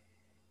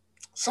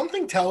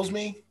 something tells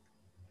me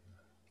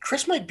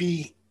Chris might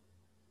be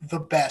the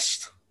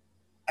best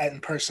at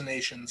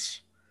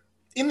impersonations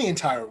in the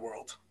entire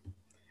world.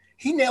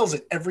 He nails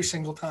it every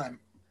single time.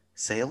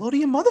 Say hello to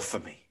your mother for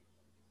me.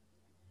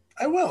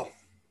 I will.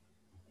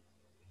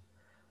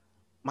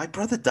 My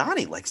brother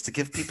Donnie likes to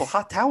give people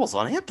hot towels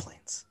on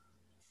airplanes.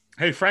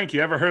 Hey, Frank,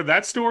 you ever heard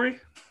that story?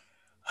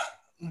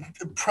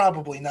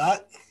 Probably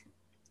not.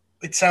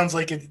 It sounds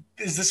like it.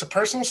 Is this a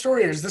personal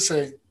story or is this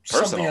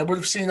something I would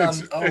have seen on?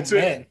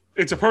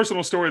 It's a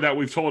personal story that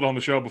we've told on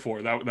the show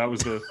before. That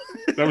was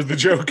the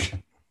joke.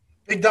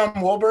 Big Don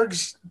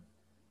Wahlberg's.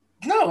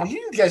 No,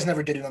 you guys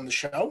never did it on the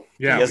show.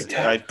 Yeah, yes,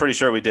 I'm pretty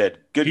sure we did.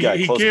 Good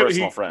guy, close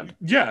personal friend.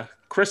 Yeah,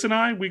 Chris and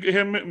I,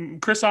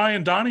 Chris, I,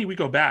 and Donnie, we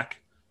go back.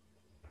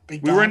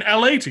 Big we Don. were in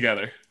LA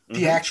together.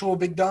 The actual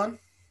Big Don.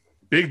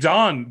 Big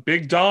Don,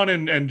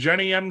 and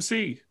Jenny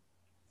MC.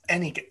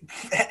 Any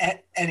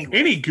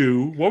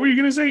goo. What were you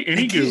gonna say?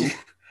 Any goo.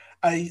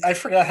 I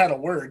forgot how to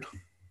word.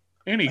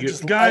 Any goo.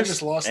 I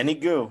just lost. Any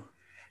goo.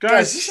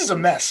 Guys, this is a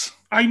mess.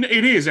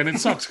 It is, and it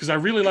sucks because I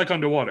really like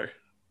Underwater.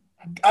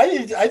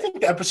 I think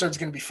the episode's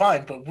going to be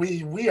fine, but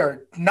we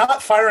are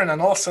not firing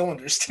on all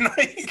cylinders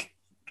tonight.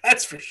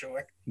 That's for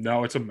sure.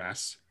 No, it's a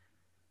mess.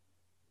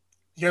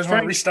 You guys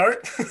want to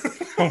restart?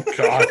 Oh,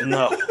 God.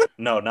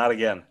 No, not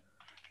again.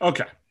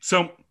 Okay,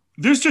 so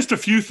there's just a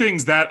few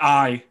things that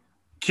I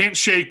can't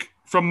shake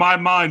from my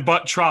mind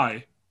but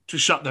try to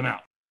shut them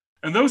out.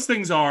 And those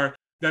things are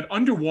that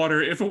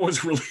Underwater, if it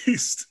was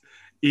released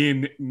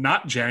in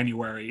not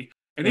January,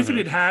 and if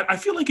it had, I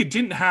feel like it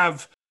didn't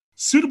have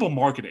suitable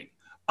marketing.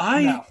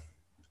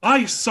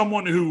 I,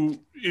 someone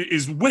who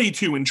is way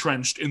too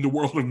entrenched in the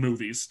world of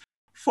movies,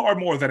 far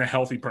more than a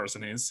healthy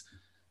person is,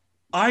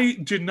 I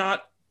did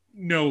not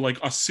know like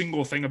a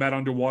single thing about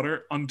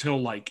Underwater until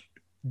like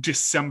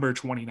December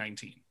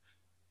 2019.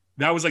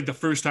 That was like the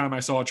first time I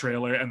saw a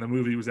trailer and the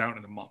movie was out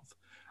in a month.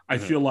 I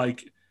feel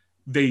like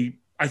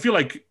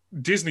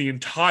Disney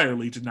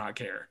entirely did not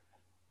care.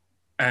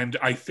 And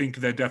I think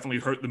that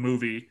definitely hurt the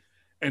movie.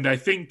 And I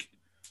think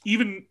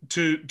even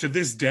to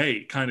this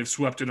day kind of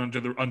swept it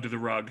under the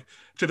rug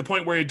to the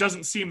point where it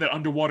doesn't seem that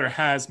Underwater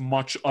has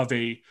much of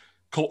a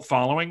cult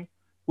following,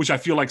 which I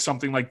feel like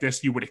something like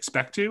this you would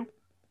expect to.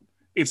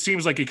 It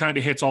seems like it kind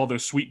of hits all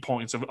those sweet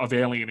points of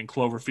Alien and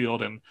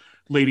Cloverfield and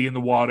Lady in the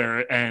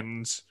Water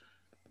and,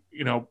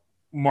 you know,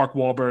 Mark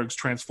Wahlberg's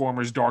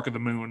Transformers Dark of the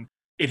Moon.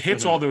 It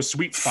hits all those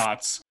sweet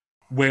spots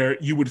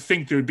where you would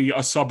think there'd be a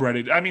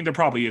subreddit. I mean, there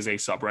probably is a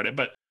subreddit,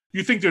 but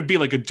you think there'd be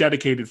like a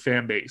dedicated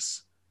fan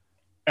base.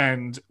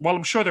 And while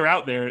I'm sure they're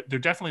out there, they're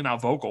definitely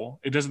not vocal.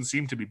 It doesn't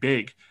seem to be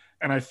big.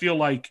 And I feel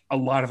like a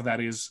lot of that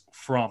is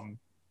from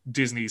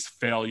Disney's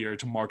failure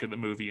to market the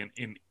movie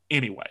in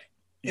any way.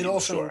 It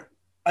also,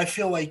 I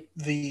feel like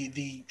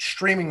the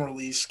streaming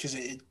release, because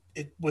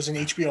it was an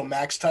HBO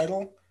Max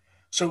title,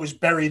 so it was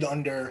buried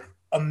under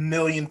a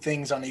million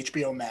things on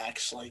HBO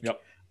Max. Like,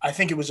 I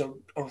think it was a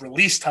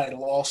release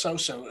title also,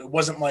 so it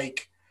wasn't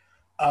like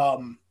I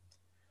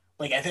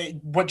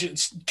think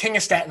King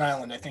of Staten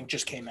Island, I think,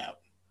 just came out.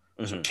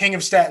 So King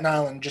of Staten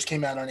Island just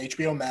came out on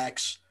HBO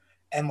Max,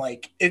 and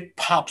like it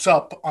pops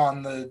up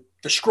on the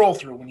scroll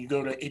through when you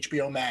go to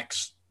HBO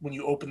Max, when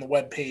you open the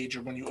web page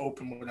or when you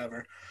open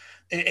whatever.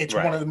 It's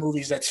one of the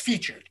movies that's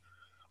featured.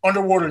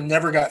 Underwater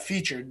never got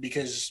featured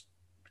because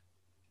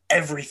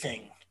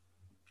everything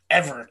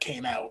ever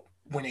came out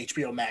when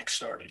HBO Max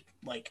started.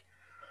 Like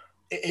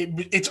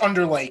it's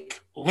under like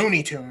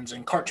Looney Tunes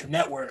and Cartoon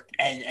Network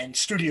and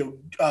Studio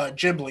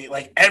Ghibli.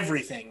 Like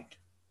everything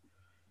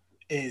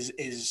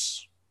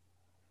is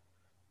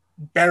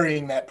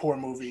burying that poor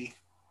movie.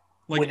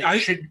 Like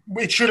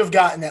it should have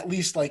gotten at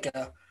least like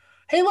a,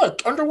 hey,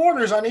 look,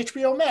 Underwater's on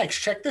HBO Max.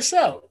 Check this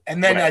out.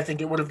 And then I think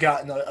it would have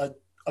gotten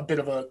a bit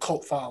of a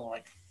cult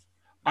following.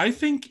 I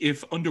think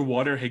if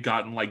Underwater had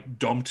gotten like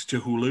dumped to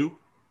Hulu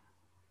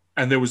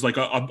and there was like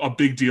a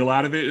big deal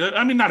out of it.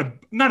 I mean,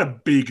 not a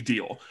big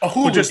deal,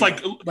 but just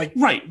like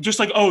just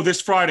like, oh,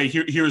 this Friday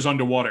here's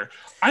Underwater.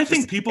 I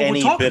think people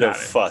would talk about it. Any bit of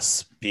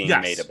fuss being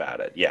made about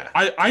it. Yeah.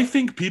 I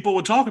think people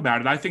would talk about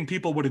it. I think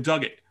people would have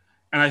dug it.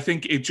 And I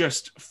think it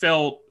just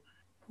felt,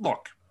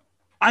 look,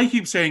 I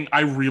keep saying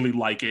I really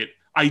like it.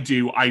 I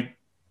do. I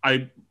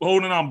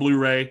own it on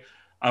Blu-ray.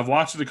 I've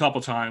watched it a couple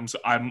times.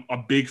 I'm a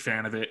big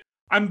fan of it.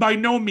 I'm by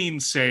no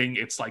means saying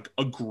it's like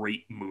a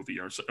great movie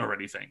or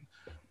anything.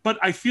 But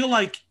I feel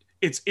like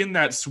it's in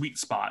that sweet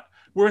spot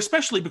where,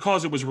 especially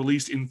because it was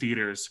released in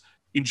theaters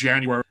in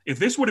January, if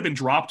this would have been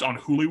dropped on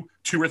Hulu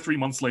 2 or 3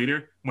 months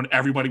later when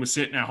everybody was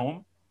sitting at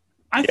home,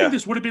 I think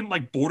this would have been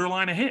like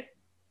borderline a hit.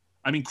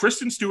 I mean,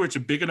 Kristen Stewart's a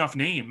big enough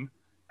name,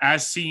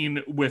 as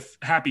seen with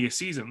Happiest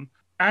Season.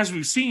 As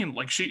we've seen,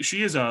 like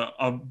she is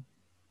a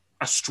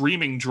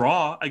streaming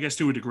draw, I guess,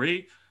 to a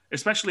degree,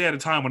 especially at a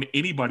time when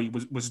anybody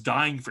was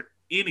dying for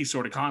any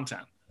sort of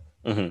content.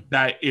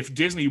 That if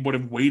Disney would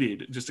have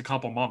waited just a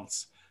couple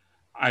months,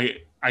 I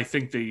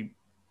think they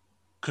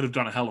could have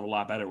done a hell of a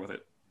lot better with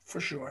it.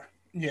 For sure.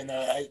 Yeah,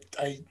 no,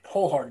 I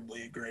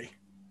wholeheartedly agree.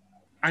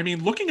 I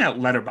mean, looking at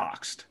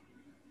Letterboxd,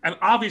 And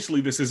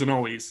obviously, this isn't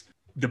always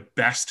the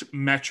best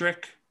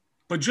metric,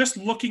 but just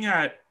looking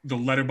at the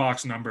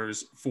Letterboxd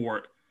numbers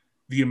for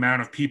the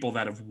amount of people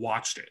that have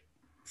watched it.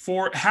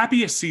 For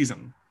Happiest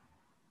Season,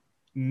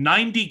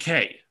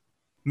 90K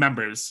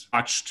members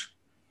watched.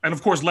 And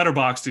of course,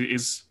 Letterboxd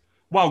is,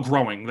 while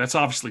growing, that's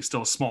obviously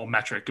still a small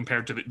metric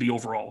compared to the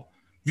overall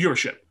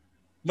viewership.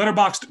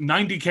 Letterboxd,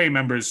 90K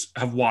members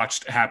have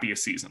watched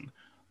Happiest Season.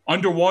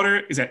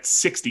 Underwater is at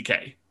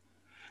 60K.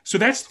 So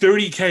that's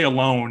 30K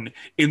alone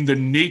in the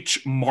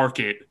niche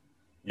market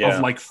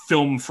of like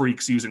film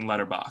freaks using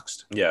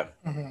Letterboxd. Yeah.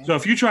 Mhm. So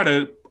if you try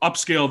to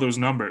upscale those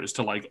numbers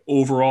to like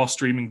overall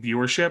streaming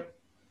viewership,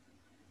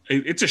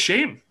 it's a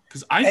shame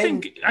because I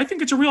think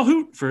it's a real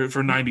hoot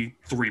for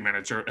 93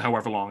 minutes or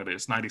however long it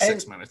is,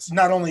 96 minutes.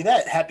 Not only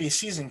that, Happiest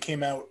Season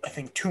came out, I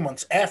think, 2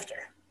 months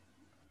after.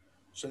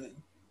 So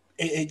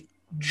it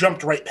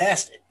jumped right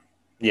past it.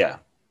 Yeah.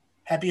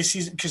 Happiest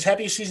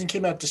Season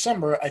came out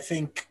December, I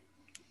think.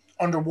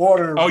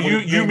 Underwater. Oh,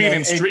 you mean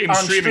in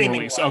streaming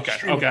release? wise, Okay,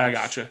 streaming okay, I wise.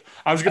 gotcha.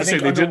 I was going to I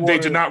say think they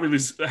did not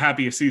release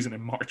Happiest Season in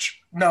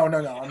March. No. I'm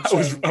I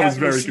was saying very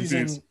Happiest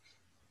confused.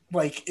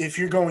 Like if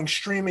you're going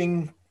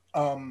streaming,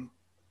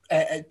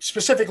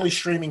 specifically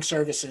streaming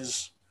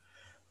services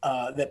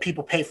that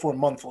people pay for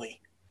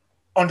monthly,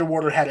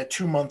 Underwater had a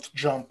 2-month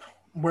jump.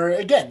 Where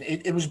again,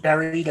 it was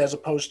buried as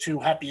opposed to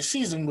Happiest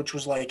Season, which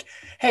was like,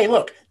 hey,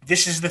 look,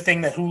 this is the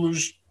thing that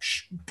Hulu's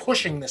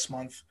pushing this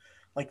month.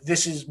 Like,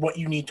 this is what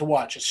you need to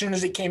watch. As soon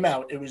as it came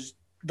out, it was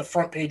the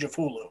front page of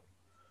Hulu,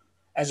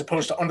 as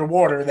opposed to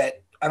Underwater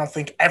that I don't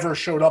think ever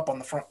showed up on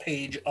the front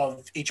page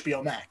of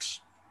HBO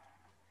Max.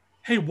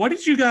 Hey, what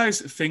did you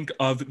guys think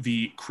of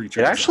the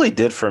creatures? It actually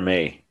did for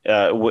me.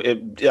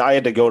 I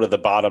had to go to the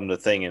bottom of the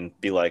thing and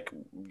be like,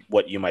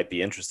 what you might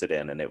be interested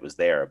in, and it was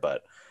there.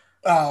 But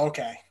Oh,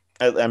 okay.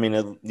 I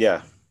mean,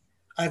 yeah.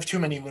 I have too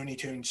many Looney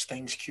Tunes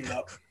things queued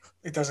up.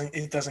 It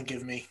doesn't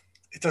give me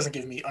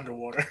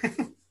Underwater.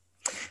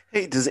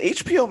 Hey, does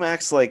HBO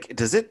Max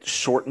does it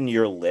shorten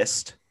your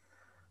list?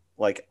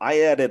 Like,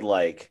 I added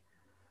like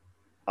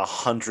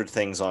 100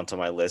 things onto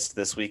my list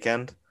this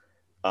weekend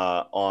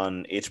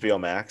on HBO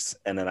Max,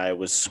 and then I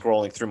was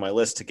scrolling through my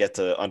list to get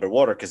to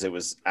Underwater because it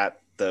was at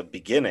the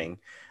beginning,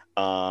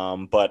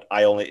 but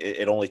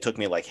it only took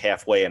me like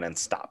halfway and then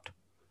stopped.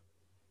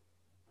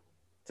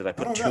 Did I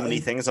put too many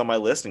things on my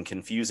list and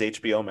confuse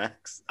HBO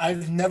Max?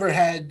 I've never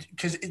had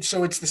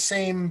it's the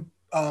same.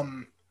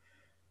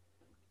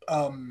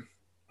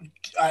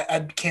 I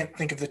can't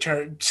think of the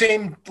term.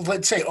 Same,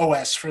 let's say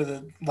OS for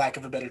the lack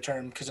of a better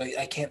term, because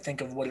I can't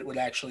think of what it would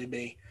actually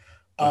be.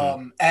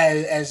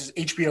 As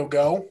HBO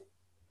Go,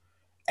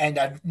 and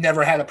I've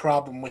never had a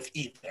problem with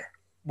either,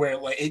 where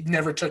like it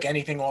never took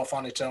anything off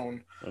on its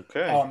own.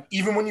 Okay.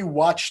 Even when you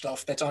watch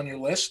stuff that's on your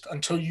list,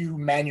 until you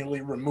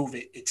manually remove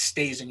it, it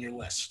stays in your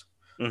list.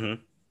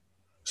 Mm-hmm.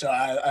 So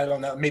I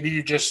don't know. Maybe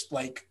you just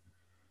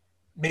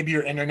maybe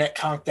your internet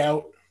conked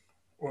out,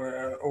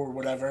 or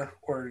whatever.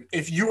 Or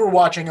if you were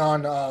watching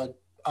on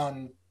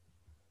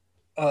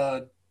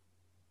what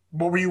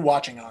were you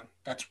watching on?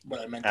 That's what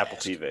I meant. Apple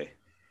TV.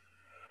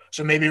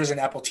 So maybe it was an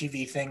Apple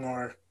TV thing,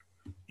 or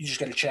you just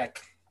got to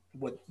check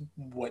what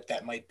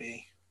that might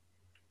be.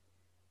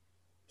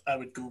 I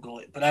would Google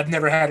it, but I've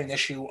never had an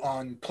issue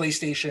on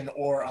PlayStation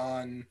or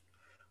on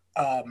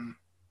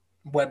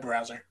web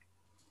browser.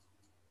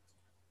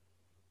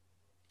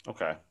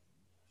 Okay.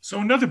 So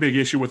another big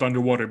issue with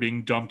Underwater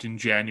being dumped in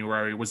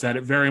January was that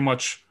it very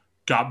much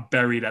got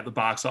buried at the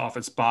box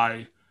office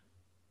by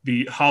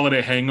the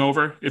holiday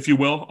hangover, if you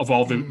will, of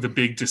all the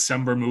big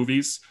December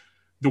movies.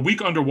 The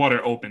week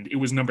Underwater opened, it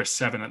was number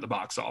 7 at the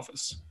box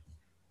office.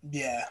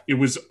 Yeah. It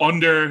was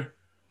under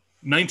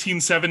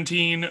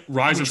 1917,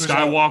 Rise of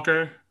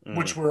Skywalker.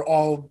 Which were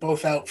all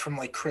both out from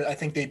I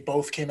think they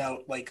both came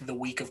out like the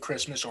week of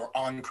Christmas or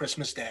on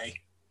Christmas Day.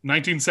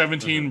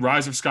 1917,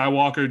 Rise of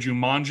Skywalker,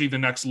 Jumanji: The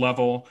Next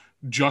Level,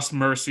 Just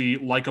Mercy,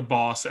 Like a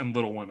Boss, and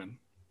Little Women.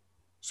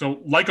 So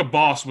Like a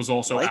Boss was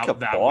also Like out that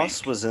week. Like a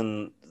Boss was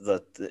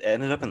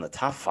ended up in the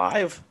top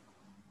 5?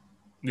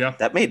 Yeah.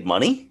 That made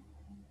money?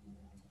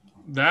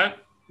 That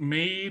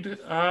made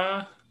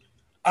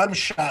I'm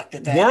shocked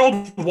at that.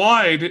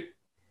 Worldwide.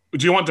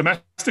 Do you want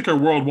domestic or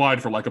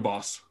worldwide for Like a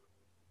Boss?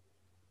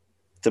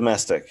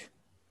 Domestic.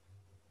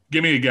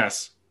 Give me a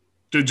guess.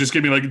 Just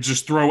give me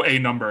just throw a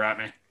number at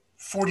me.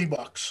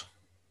 $40.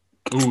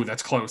 Ooh,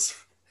 that's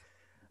close.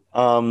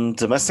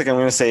 Domestic, I'm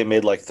going to say it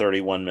made like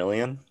 31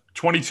 million.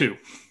 22.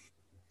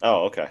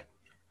 Oh, okay.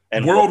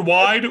 And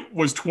worldwide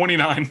was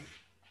 29.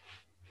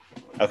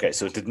 Okay,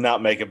 so it did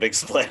not make a big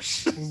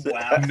splash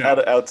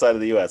Wow. outside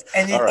of the U.S.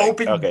 And it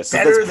opened okay, so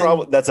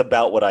better that's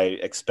about what I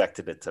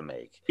expected it to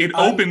make. It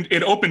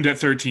opened at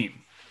 13.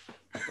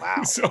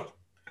 Wow.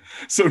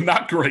 So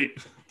not great.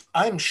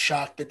 I'm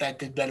shocked that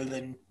did better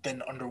than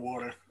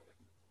Underwater.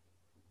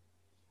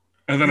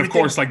 And then, of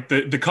course,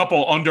 the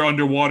couple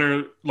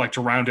Underwater,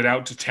 to round it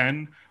out to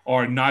 10,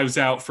 are Knives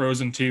Out,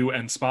 Frozen 2,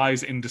 and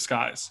Spies in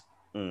Disguise.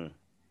 Mm.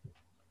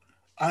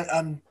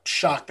 I'm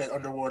shocked that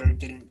Underwater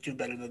didn't do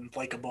better than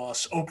Like a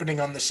Boss, opening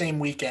on the same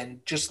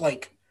weekend, just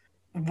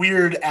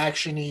weird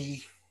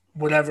actiony,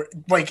 whatever.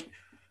 Like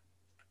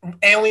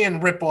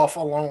Alien ripoff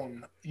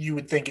alone, you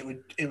would think it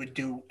would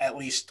do at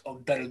least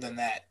better than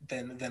that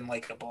than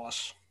like a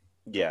boss,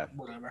 Yeah.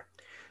 whatever.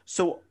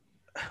 So,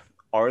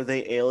 are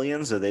they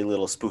aliens or are they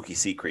little spooky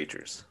sea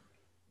creatures?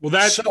 Well,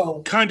 that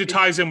So, kind of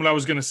ties in what I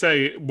was going to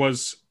say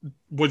was,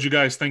 what'd you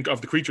guys think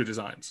of the creature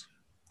designs?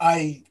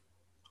 I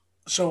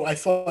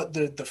thought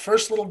the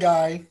first little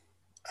guy,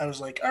 I was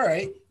like, all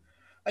right,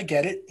 I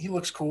get it. He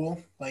looks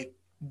cool. Like,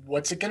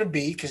 what's it going to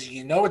be? Because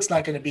you know it's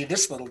not going to be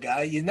this little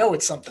guy. You know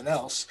it's something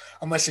else,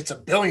 unless it's a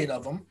billion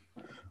of them.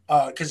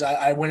 Because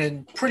I went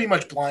in pretty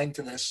much blind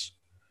to this.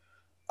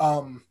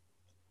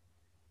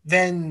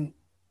 Then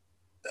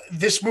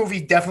this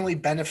movie definitely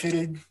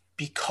benefited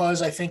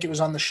because I think it was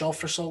on the shelf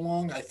for so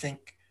long. I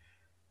think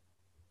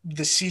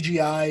the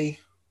CGI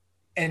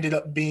ended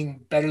up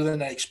being better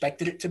than I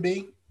expected it to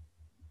be,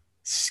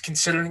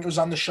 considering it was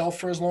on the shelf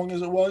for as long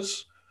as it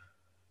was.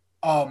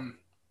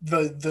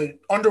 The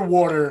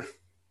underwater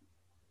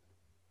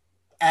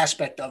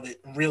aspect of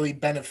it really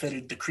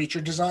benefited the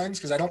creature designs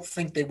because I don't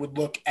think they would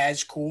look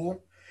as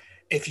cool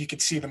if you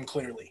could see them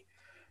clearly.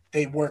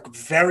 They work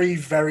very,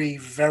 very,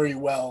 very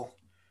well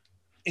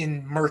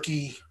in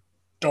murky,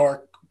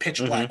 dark, pitch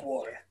black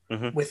water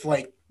with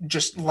like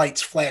just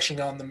lights flashing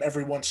on them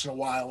every once in a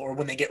while or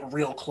when they get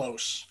real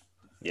close.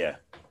 Yeah.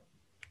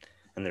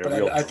 And they're But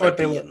real I thought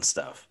they preppy looked- and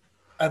stuff.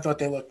 I thought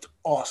they looked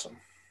awesome.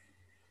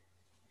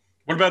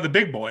 What about the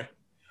big boy?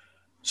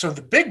 So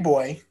the big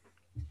boy,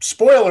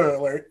 spoiler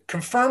alert,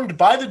 confirmed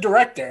by the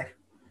director,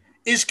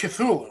 is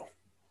Cthulhu.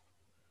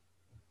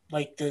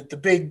 Like the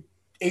big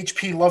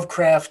H.P.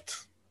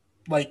 Lovecraft,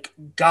 like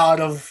god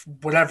of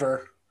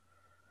whatever.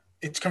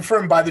 It's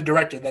confirmed by the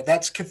director that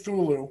that's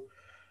Cthulhu,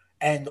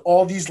 and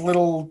all these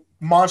little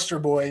monster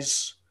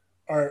boys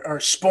are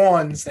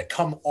spawns that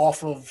come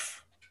off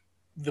of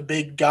the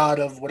big god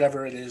of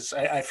whatever it is.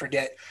 I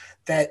forget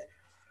that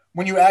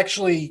when you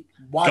actually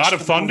watch God of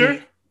the Thunder?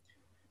 movie-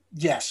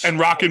 yes, And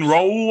rock and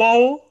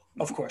roll?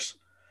 of course.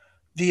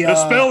 The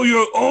spell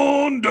you're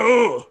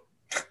under.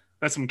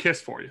 That's some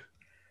Kiss for you.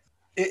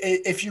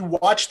 If you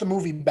watch the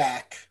movie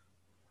back,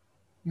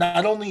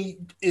 not only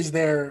is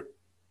there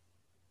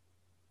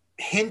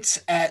hints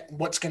at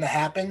what's going to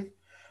happen,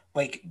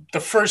 like the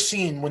first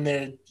scene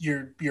when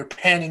you're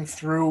panning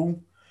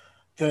through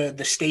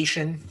the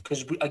station,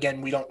 because again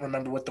we don't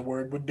remember what the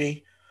word would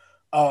be.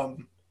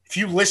 If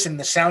you listen,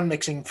 the sound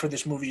mixing for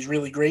this movie is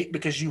really great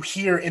because you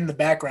hear in the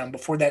background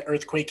before that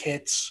earthquake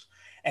hits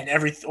and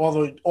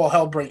all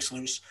hell breaks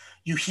loose.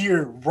 You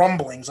hear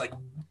rumblings like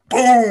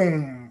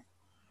boom,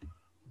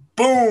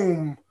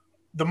 boom,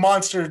 the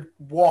monster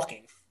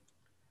walking.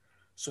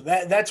 So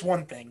that's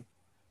one thing.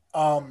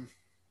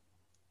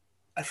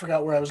 I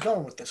forgot where I was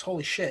going with this.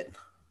 Holy shit.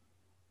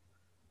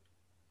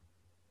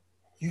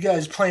 You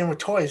guys playing with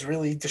toys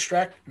really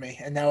distracted me,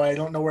 and now I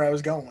don't know where I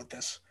was going with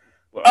this.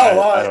 Well,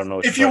 Oh, I don't know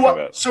what if you're you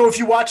talking about. So if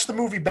you watch the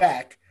movie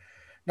back,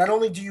 not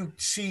only do you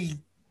see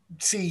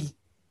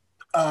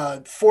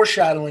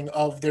foreshadowing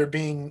of there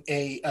being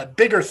a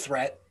bigger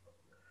threat,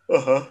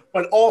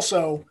 but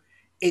also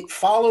it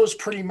follows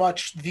pretty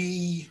much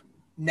the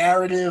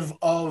narrative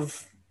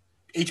of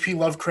H.P.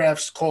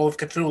 Lovecraft's Call of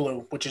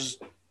Cthulhu, which is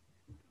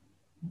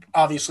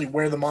obviously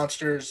where the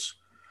monster's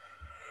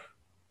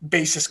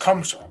basis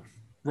comes from.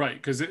 Right,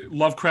 because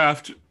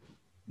Lovecraft,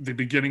 the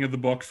beginning of the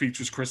book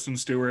features Kristen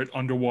Stewart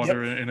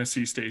underwater in a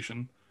sea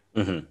station.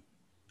 Mm-hmm.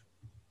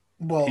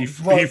 Well,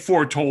 He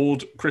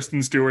foretold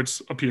Kristen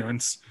Stewart's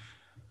appearance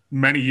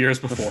many years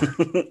before.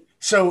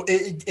 so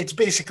it's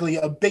basically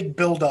a big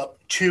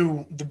build-up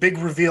to the big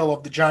reveal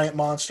of the giant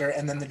monster,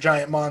 and then the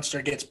giant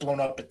monster gets blown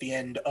up at the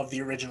end of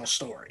the original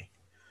story,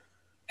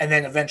 and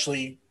then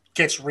eventually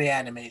gets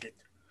reanimated.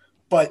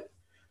 But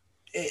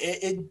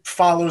it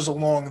follows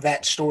along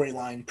that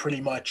storyline pretty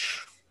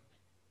much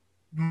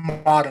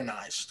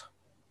modernized.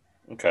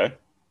 Okay.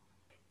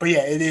 But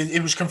yeah,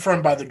 it was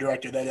confirmed by the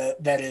director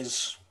that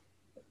is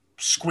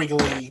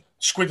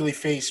squiggly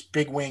face,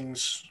 big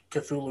wings,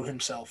 Cthulhu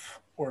himself,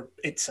 or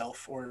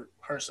itself, or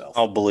herself.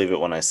 I'll believe it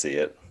when I see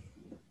it.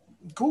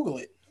 Google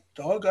it,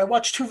 dog. I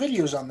watched 2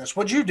 videos on this.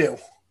 What'd you do?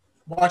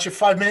 Watch it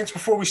 5 minutes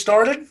before we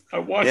started? I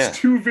watched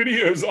 2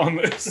 videos on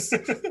this.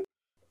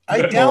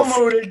 I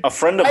downloaded. A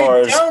friend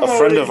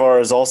of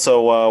ours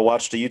also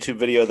watched a YouTube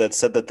video that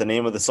said that the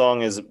name of the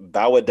song is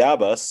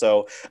Bawadaba,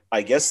 so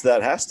I guess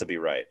that has to be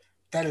right.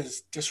 That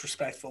is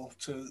disrespectful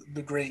to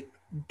the great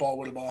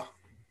Bawadaba.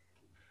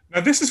 Now,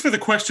 this is for the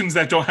questions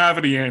that don't have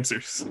any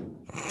answers.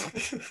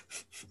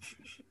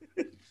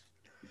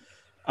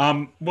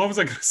 What was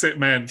I going to say?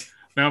 Man,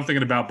 now I'm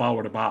thinking about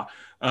Bawadaba.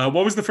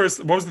 What was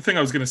the thing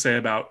I was going to say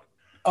about...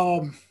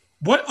 one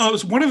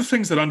of the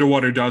things that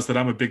Underwater does that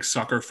I'm a big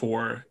sucker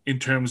for in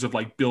terms of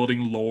like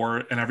building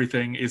lore and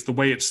everything is the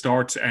way it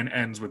starts and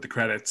ends with the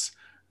credits.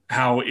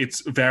 How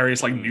it's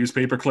various like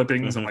newspaper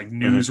clippings and like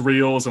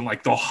newsreels and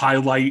like they'll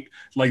highlight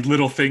like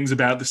little things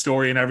about the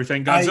story and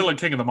everything. Godzilla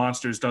King of the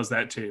Monsters does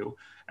that too.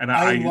 And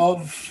I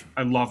love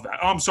that.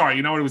 Oh, I'm sorry.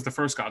 You know what? It was the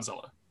first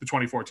Godzilla, the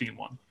 2014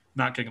 one,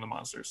 not King of the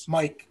Monsters.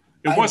 Mike,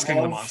 It was King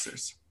of the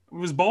Monsters. It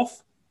was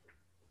both.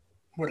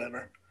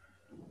 Whatever.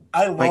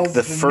 I love Like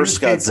the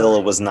first newspaper.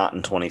 Godzilla was not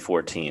in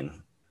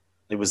 2014.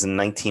 It was in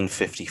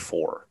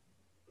 1954.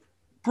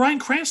 Bryan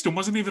Cranston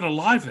wasn't even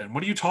alive then.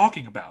 What are you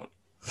talking about?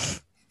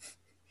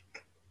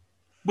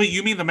 Wait,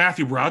 you mean the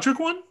Matthew Broderick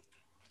one?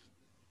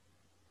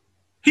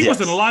 He Yes.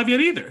 wasn't alive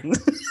yet either.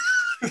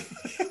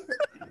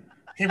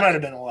 He might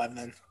have been alive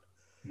then.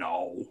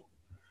 No.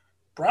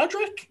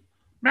 Broderick?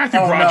 Matthew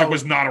Oh, Broderick no.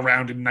 was not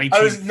around in he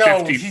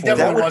 1954. definitely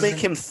That would wasn't.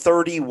 make him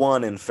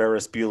 31 in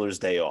Ferris Bueller's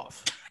Day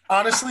Off.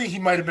 Honestly, he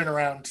might have been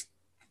around.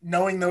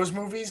 Knowing those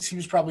movies, he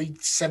was probably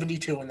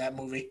 72 in that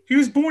movie. He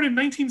was born in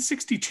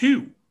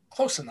 1962.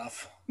 Close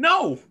enough.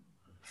 No.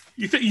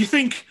 You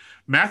think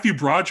Matthew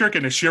Broderick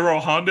and Ishiro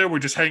Honda were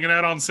just hanging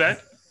out on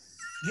set?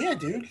 Yeah,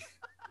 dude.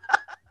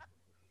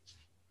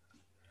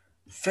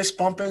 Fist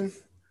bumping,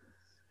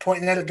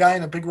 pointing at a guy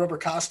in a big rubber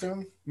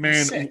costume.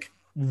 Man, Sick.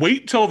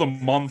 wait till the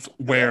month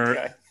where...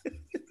 Okay.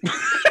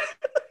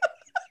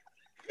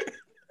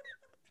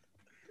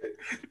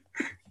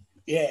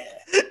 Yeah.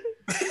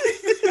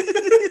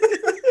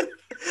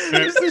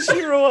 Just the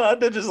Shiro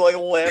Honda just like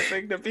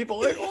laughing to people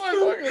like, oh,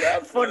 look at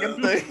that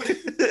fucking thing.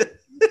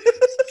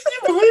 You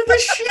believe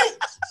this shit?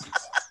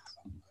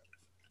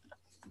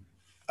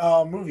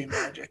 Movie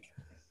magic.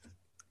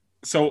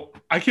 So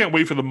I can't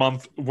wait for the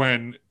month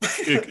when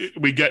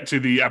we get to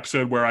the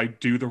episode where I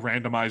do the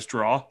randomized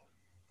draw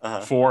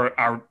for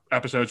our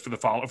episodes for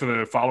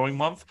the following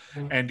month,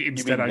 and You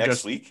instead mean I next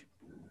just week?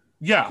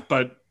 yeah,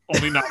 but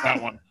only not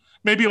that one.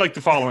 Maybe like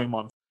the following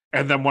month,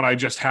 and then when I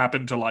just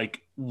happen to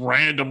like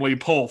randomly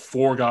pull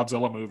 4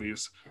 Godzilla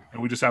movies,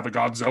 and we just have a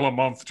Godzilla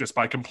month just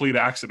by complete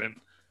accident.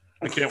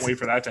 I can't wait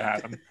for that to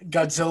happen.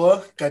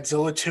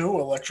 Godzilla 2,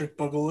 Electric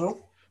Boogaloo.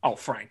 Oh,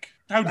 Frank,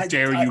 how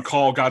dare you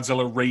call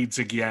Godzilla Raids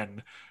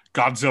again?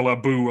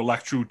 Godzilla Boo,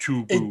 Electro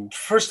 2 Boo.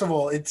 First of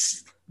all,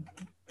 it's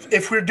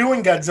if we're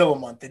doing Godzilla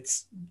month,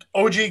 it's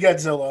OG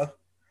Godzilla,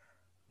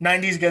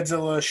 90s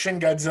Godzilla, Shin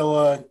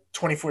Godzilla,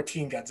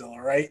 2014 Godzilla,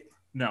 right?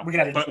 No, We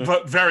gotta-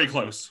 but very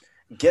close.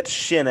 Get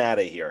Shin out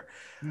of here.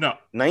 No,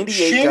 98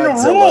 Shin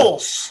Godzilla,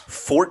 rules.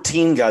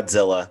 14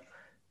 Godzilla,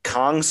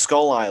 Kong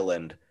Skull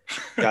Island,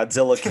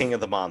 Godzilla King of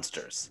the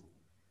Monsters.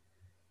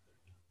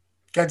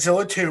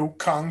 Godzilla 2,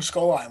 Kong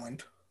Skull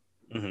Island.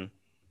 hmm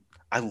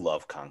I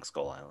love Kong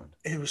Skull Island.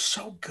 It was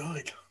so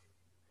good.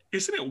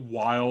 isn't it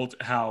wild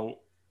how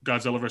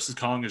Godzilla vs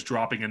Kong is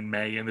dropping in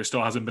May and there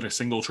still hasn't been a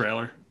single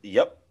trailer?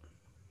 Yep.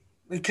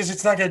 Because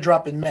it's not going to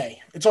drop in May.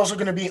 It's also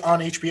going to be on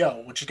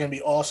HBO, which is going to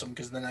be awesome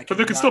because then I can. But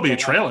there could still be a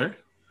trailer.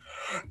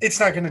 It's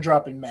not going to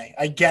drop in May.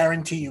 I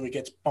guarantee you it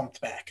gets bumped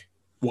back.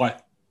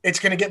 What? It's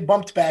going to get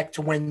bumped back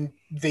to when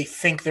they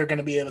think they're going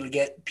to be able to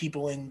get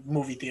people in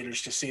movie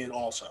theaters to see it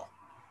also.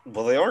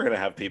 Well, they are going to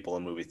have people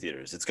in movie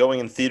theaters. It's going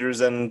in theaters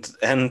and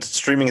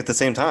streaming at the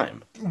same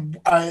time.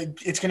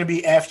 It's going to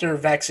be after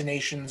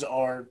vaccinations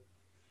are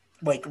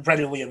like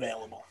readily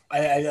available.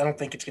 I don't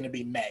think it's going to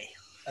be May.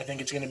 I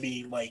think it's going to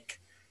be like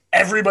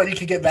everybody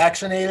could get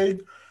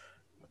vaccinated.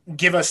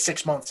 Give us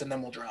 6 months and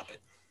then we'll drop it.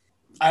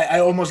 I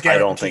almost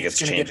guarantee I don't think it's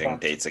gonna get changing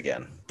bumped. dates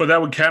again. But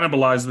that would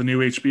cannibalize the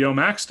new HBO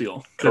Max deal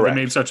that they Correct.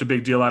 made such a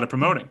big deal out of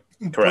promoting.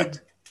 Correct.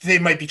 But they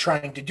might be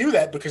trying to do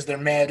that because they're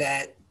mad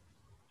at.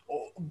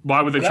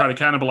 Why would they try to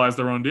cannibalize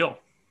their own deal?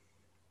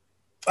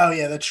 Oh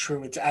yeah, that's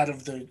true. It's out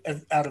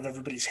of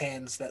everybody's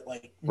hands that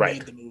like Right.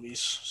 made the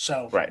movies.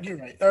 So Right. you're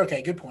right.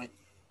 Okay, good point.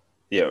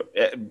 Yeah,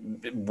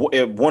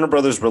 Warner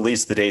Brothers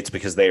released the dates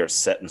because they are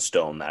set in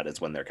stone. That is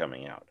when they're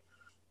coming out.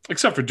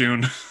 Except for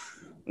Dune.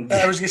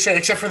 I was gonna say,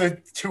 except for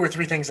the 2 or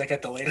 3 things that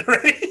get delayed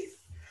already.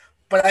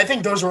 But I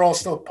think those are all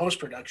still post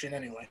production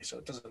anyway, so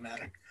it doesn't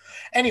matter.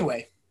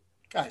 Anyway,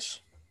 guys,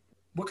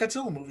 what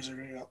Godzilla movies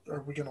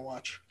are we gonna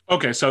watch?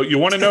 Okay, so you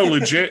want to know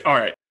legit? All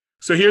right.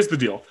 So here's the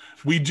deal.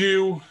 We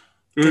do.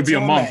 It would be a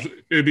Godzilla month. May.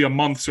 It would be a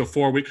month. So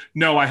 4 weeks.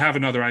 No, I have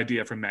another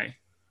idea for May.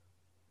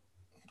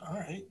 All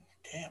right,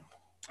 damn.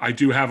 I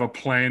do have a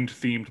planned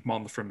themed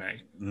month for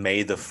May.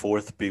 May the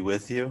 4th be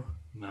with you.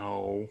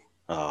 No.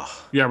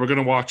 Oh, Yeah, we're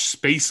gonna watch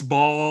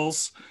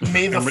Spaceballs.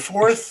 May the And we-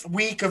 4th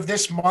week of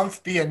this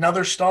month be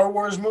another Star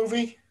Wars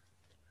movie?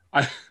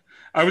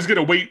 I was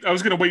gonna wait. I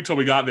was gonna wait till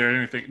we got there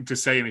anything to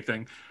say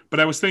anything, but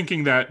I was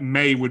thinking that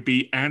May would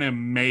be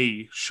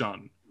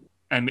animation,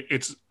 and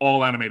it's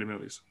all animated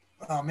movies.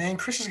 Oh man,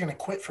 Chris is gonna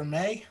quit for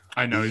May.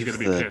 I know he's leave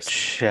gonna be the pissed.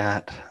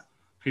 Chat.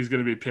 He's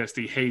gonna be pissed.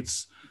 He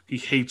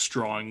hates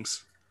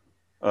drawings.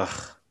 Ugh.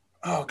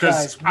 Oh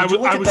 'Cause guys, I would you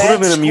was- look I at was- that? Put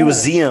them in a School-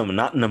 museum,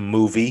 not in a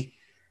movie.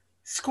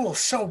 School's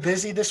so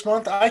busy this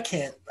month. I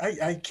can't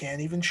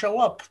even show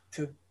up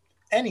to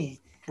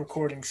any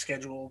recording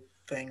schedule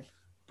thing.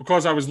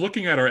 Because I was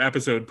looking at our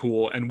episode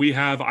pool, and we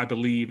have, I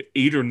believe,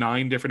 8 or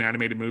 9 different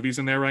animated movies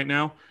in there right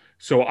now.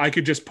 So I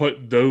could just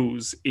put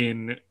those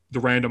in the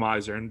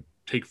randomizer and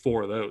take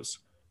 4 of those.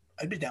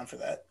 I'd be down for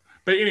that.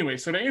 But anyway,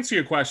 so to answer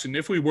your question,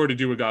 if we were to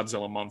do a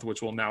Godzilla month,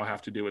 which we'll now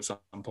have to do at some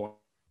point,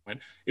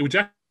 it would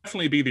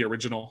definitely be the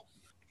original.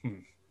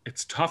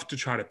 It's tough to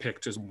try to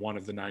pick just one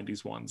of the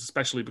 90s ones,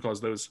 especially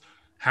because those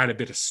had a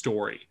bit of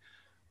story.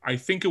 I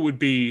think it would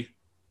be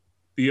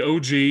The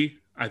OG,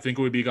 I think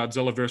it would be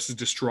Godzilla versus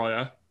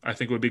Destroyer. I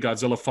think it would be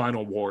Godzilla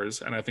Final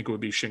Wars, and I think it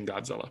would be Shin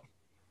Godzilla.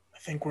 I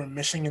think we're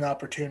missing an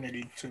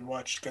opportunity to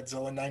watch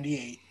Godzilla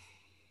 98.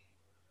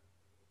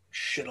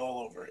 Shit all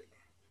over it.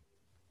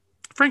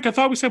 Frank, I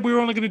thought we said we were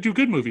only going to do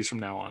good movies from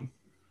now on.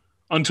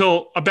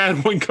 Until a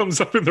bad one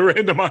comes up in the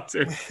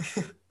randomizer.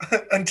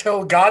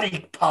 Until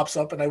Gotti pops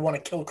up and I want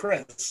to kill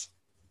Chris.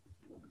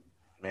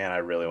 Man, I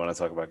really want to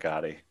talk about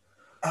Gotti.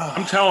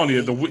 I'm telling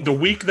you, the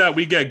week that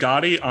we get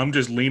Gotti, I'm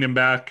just leaning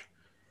back.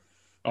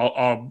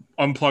 I'll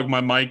unplug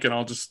my mic and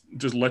I'll just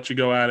let you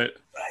go at it.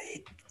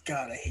 I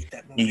hate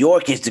that movie. New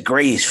York is the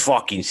greatest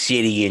fucking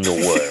city in the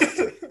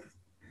world.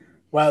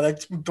 Wow,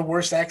 that's the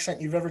worst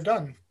accent you've ever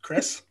done,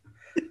 Chris.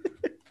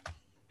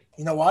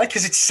 You know why?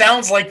 Because it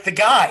sounds like the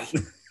guy.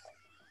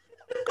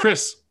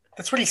 Chris.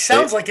 That's what he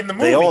sounds like in the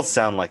movie. They all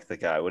sound like the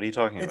guy. What are you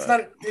talking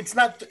about? It's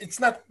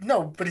not,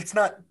 no, but it's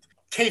not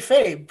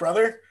kayfabe,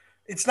 brother.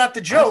 It's not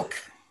the joke.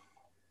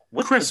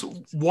 What Chris,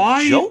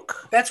 why?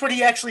 Joke? That's what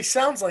he actually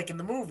sounds like in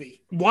the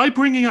movie. Why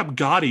bringing up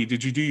Gotti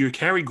did you do your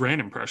Cary Grant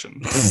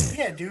impression?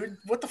 Yeah, dude.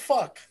 What the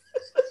fuck?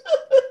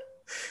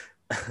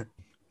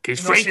 Because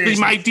frankly,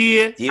 my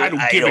dear, I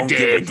don't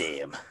give a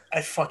damn.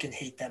 I fucking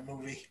hate that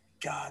movie.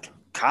 God.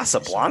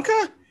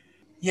 Casablanca?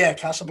 Yeah,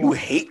 Casablanca. You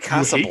hate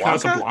Casablanca? You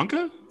hate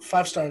Casablanca?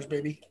 5 stars,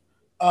 baby.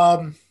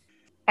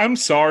 I'm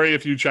sorry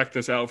if you check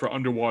this out for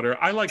Underwater.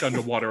 I like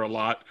Underwater a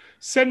lot.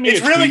 Send me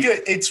It's a really tweet.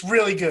 good. It's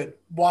really good.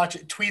 Watch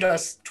it. Tweet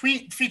us.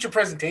 Tweet feature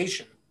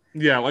presentation.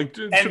 Yeah, like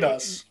And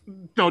us.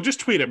 No, just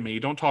tweet at me.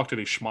 Don't talk to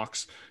these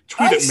schmucks.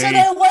 Tweet I at said me.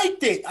 I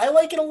liked it. I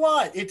like it a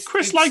lot.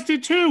 Chris liked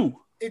it too.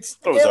 It's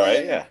Oh, it's all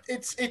right, yeah.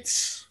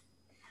 It's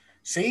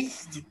see,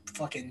 you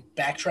fucking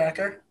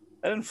backtracker.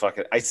 I didn't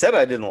fucking. I said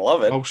I didn't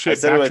love it. Oh, shit, I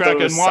said I thought it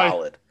backtrack was and why?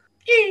 solid.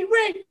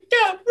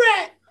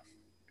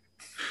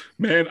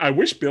 Man, I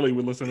wish Billy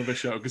would listen to the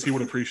show because he would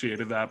have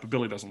appreciated that, but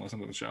Billy doesn't listen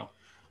to the show.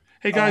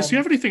 Hey guys, do you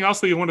have anything else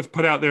that you want to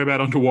put out there about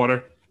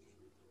Underwater?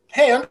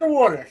 Hey,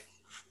 Underwater.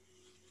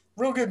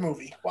 Real good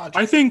movie. Watch it.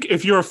 I think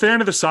if you're a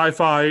fan of the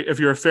sci-fi, if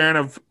you're a fan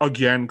of,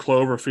 again,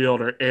 Cloverfield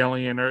or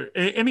Alien or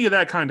any of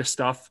that kind of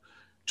stuff,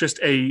 just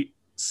a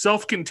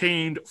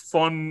self-contained,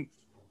 fun,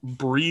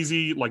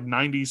 breezy, like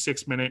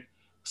 96-minute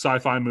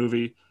sci-fi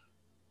movie,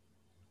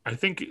 I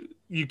think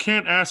you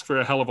can't ask for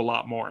a hell of a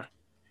lot more.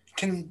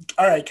 Can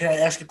I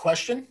ask a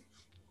question?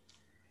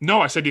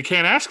 No, I said you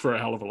can't ask for a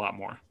hell of a lot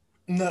more.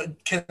 No,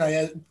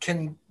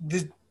 can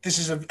this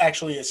is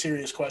actually a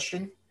serious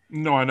question.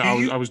 No, I know.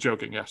 I was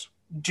joking, yes.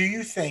 Do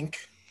you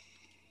think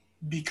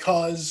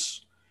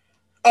because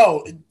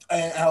I'll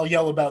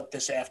yell about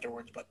this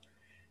afterwards, but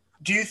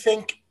do you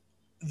think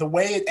the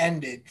way it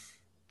ended,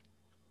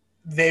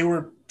 they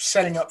were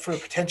setting up for a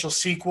potential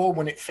sequel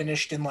when it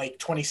finished in like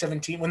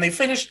 2017? When they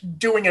finished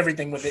doing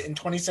everything with it in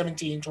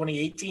 2017,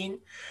 2018,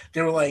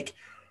 they were like,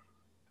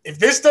 if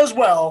this does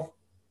well,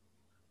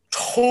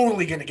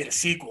 totally going to get a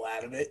sequel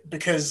out of it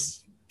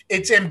because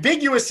it's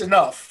ambiguous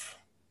enough.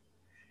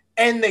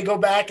 And they go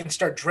back and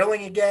start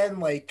drilling again.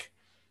 Like,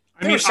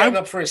 they were setting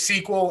up for a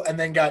sequel and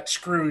then got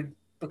screwed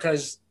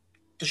because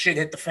the shit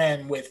hit the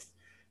fan with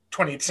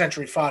 20th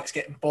Century Fox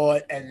getting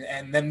bought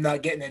and them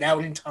not getting it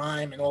out in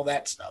time and all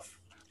that stuff.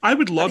 I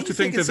would love to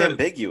think it's that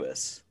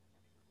ambiguous.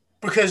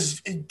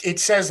 Because it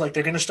says like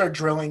they're going to start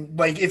drilling.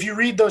 Like if you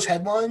read those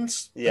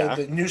headlines, yeah,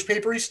 the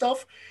newspapery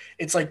stuff,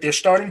 it's like they're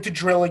starting to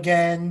drill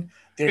again.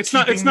 It's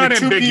not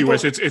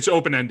ambiguous. It's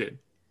open ended.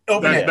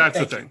 That's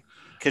the thing.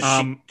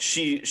 Because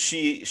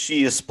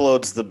she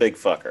explodes the big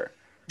fucker.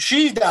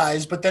 She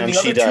dies, but then the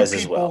other two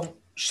people. Well.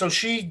 So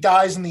she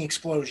dies in the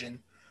explosion.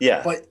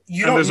 Yeah, but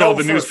you don't know. There's all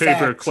the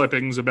newspaper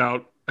clippings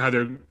about how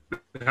they're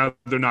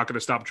not going to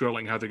stop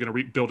drilling, how they're going to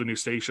rebuild a new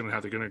station, and how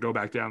they're going to go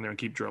back down there and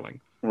keep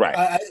drilling.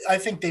 Right. I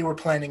think they were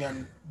planning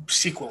on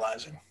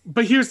sequelizing.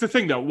 But here's the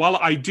thing, though. While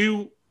I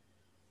do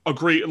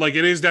agree, like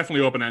it is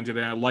definitely open ended,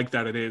 and I like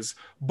that it is.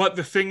 But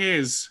the thing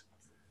is,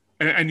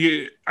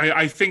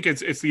 I think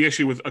it's the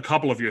issue with a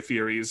couple of your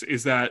theories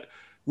is that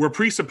we're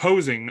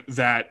presupposing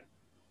that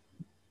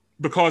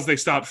because they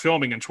stopped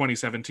filming in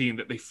 2017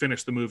 that they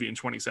finished the movie in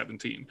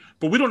 2017.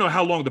 But we don't know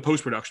how long the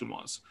post-production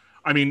was.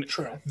 I mean,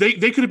 true. They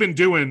could have been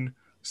doing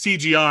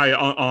CGI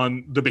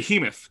on the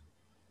Behemoth,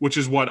 which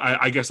is what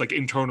I guess like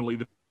internally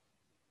the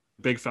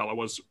big fella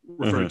was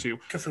referred to.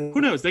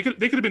 Who knows? They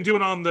could have been doing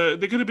the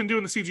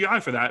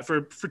CGI for that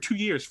for 2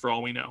 years for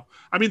all we know.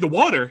 I mean, the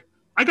water,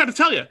 I got to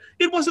tell you,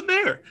 it wasn't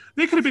there.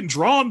 They could have been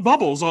drawing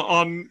bubbles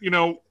on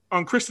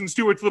Kristen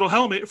Stewart's little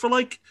helmet for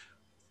like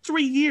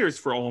 3 years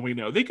for all we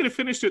know. They could have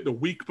finished it the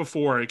week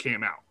before it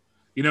came out.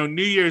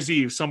 New Year's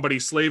Eve, somebody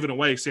slaving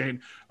away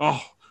saying,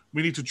 "Oh,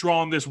 we need to draw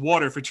on this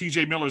water for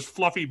TJ Miller's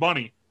fluffy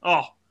bunny."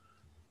 Oh.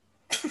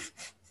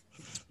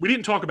 We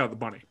didn't talk about the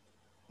bunny.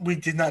 We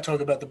did not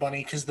talk about the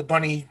bunny because the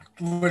bunny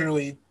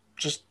literally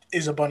just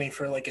is a bunny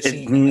for like a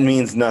scene. It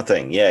means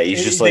nothing. Yeah,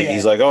 he's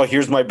like, "Oh,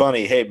 here's my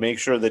bunny. Hey, make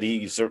sure that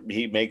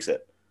he makes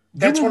it."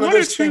 That's one of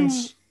those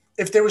things.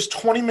 If there was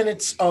 20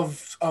 minutes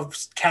of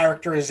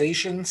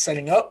characterization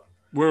setting up,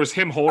 where it was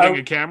him holding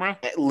a camera?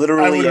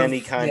 Literally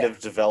any kind of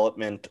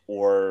development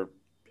or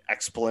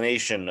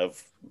explanation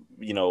of,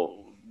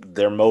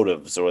 their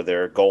motives or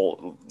their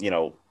goal,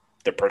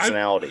 their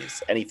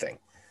personalities, anything.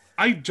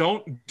 I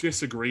don't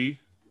disagree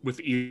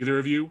with either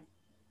of you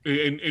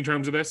in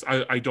terms of this.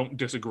 I don't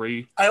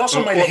disagree. I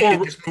also might have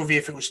hated this movie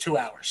if it was 2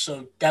 hours,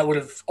 so that would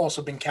have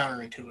also been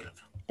counterintuitive.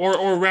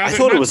 Or rather, I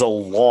thought it was a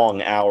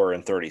long hour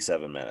and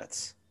 37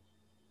 minutes.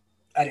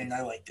 I didn't.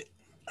 I liked it.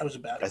 I was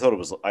about it. I thought it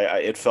was.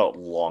 It felt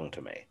long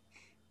to me.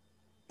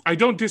 I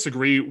don't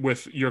disagree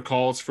with your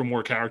calls for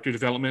more character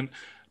development,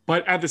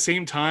 but at the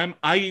same time,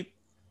 I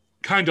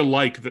kind of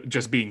like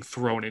just being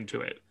thrown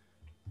into it.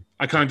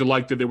 I kind of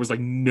like that there was like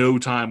no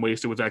time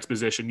wasted with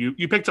exposition.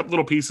 You picked up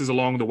little pieces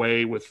along the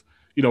way with,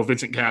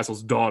 Vincent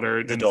Castle's daughter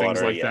and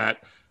things like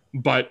that.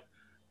 But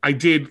I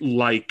did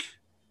like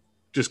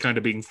just kind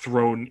of being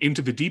thrown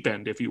into the deep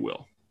end, if you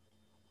will.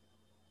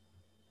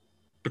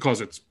 Because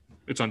it's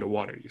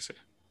underwater, you see.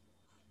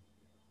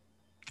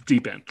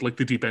 Deep end, like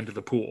the deep end of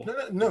the pool.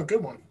 No,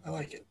 good one. I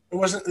like it. It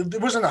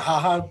wasn't a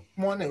haha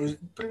one.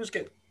 But it was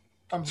good.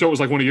 So it was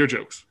like one of your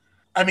jokes.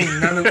 I mean,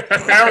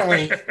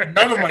 apparently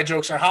none of my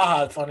jokes are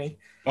haha funny.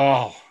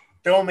 Oh,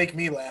 they all make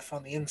me laugh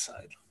on the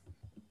inside.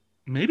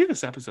 Maybe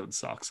this episode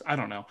sucks. I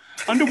don't know.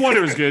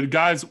 Underwater is good,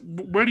 guys.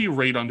 Where do you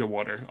rate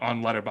Underwater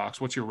on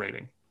Letterboxd? What's your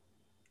rating,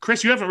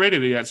 Chris? You haven't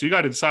rated it yet, so you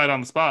got to decide on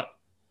the spot.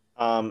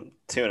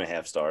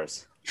 2.5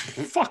 stars.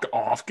 Fuck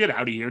off! Get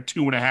out of here.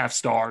 2.5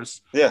 stars.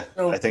 Yeah,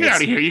 I think. Get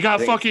out of here. You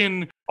got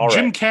fucking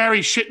Jim Carrey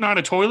shitting on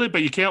a toilet,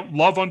 but you can't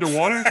love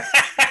Underwater.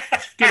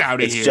 Get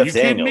out of here. Jeff you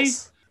kidding me?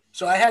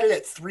 So I had it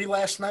at 3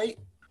 last night,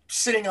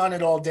 sitting on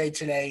it all day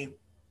today,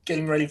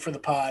 getting ready for the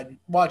pod,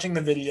 watching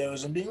the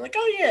videos, and being like,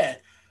 oh, yeah,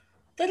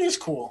 that is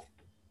cool.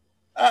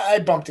 I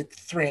bumped it to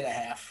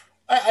 3.5.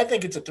 I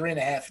think it's a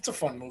 3.5. It's a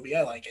fun movie.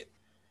 I like it.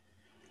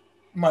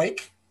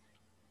 Mike?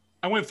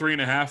 I went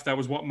 3.5. That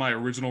was what my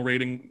original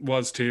rating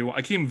was, too.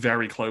 I came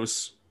very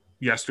close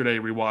yesterday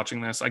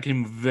rewatching this. I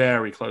came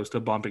very close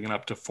to bumping it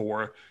up to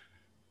 4.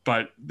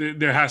 But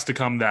there has to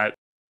come that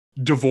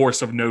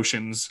divorce of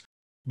notions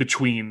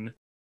between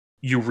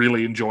you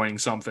really enjoying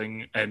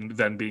something and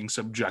then being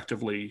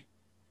subjectively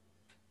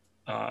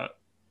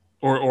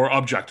or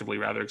objectively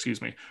rather,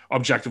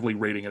 objectively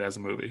rating it as a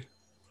movie.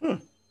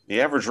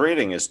 The average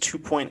rating is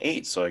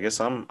 2.8, so I guess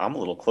I'm a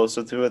little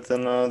closer to it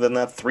than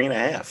that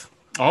 3.5.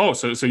 Oh,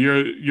 so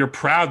you're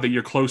proud that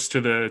you're close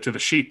to the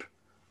sheep.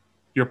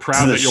 You're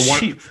proud that you're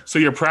one. So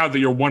you're proud that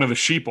you're one of the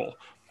sheeple.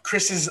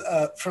 Chris is,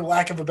 for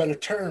lack of a better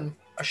term,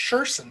 a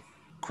Sherson.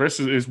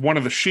 Chris is one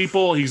of the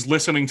sheeple. He's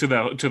listening to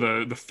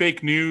the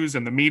fake news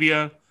and the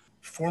media.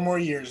 4 more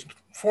years.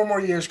 4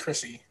 more years,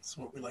 Chrissy. That's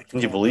what we like to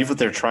Can you believe what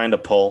they're trying to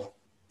pull?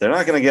 They're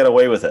not going to get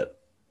away with it.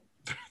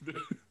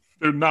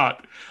 They're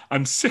not.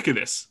 I'm sick of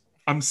this.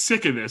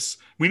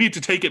 We need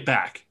to take it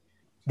back.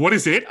 What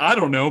is it? I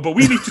don't know, but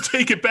we need to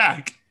take it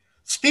back.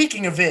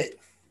 Speaking of it.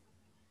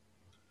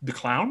 The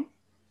clown?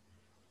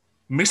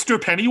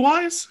 Mr.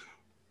 Pennywise?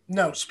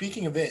 No,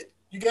 speaking of it.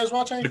 You guys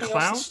watch anything else? The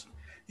clown?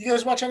 You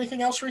guys watch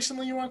anything else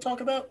recently you want to talk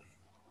about?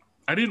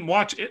 I didn't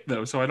watch it,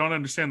 though, so I don't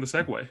understand the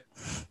segue.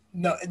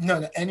 No,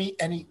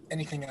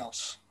 anything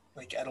else,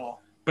 like, at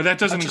all. But that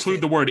doesn't include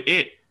the word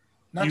it.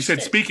 You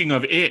said speaking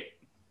of it.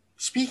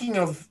 Speaking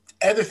of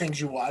other things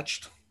you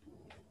watched.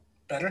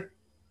 Better?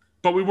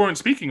 But we weren't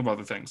speaking of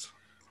other things.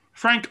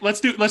 Frank, let's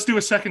do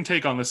a second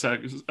take on the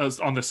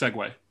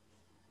segue.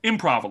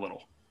 Improv a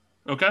little.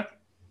 Okay?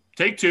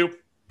 Take 2.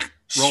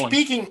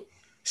 Rolling.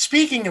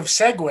 Speaking of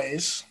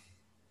segues,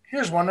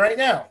 here's one right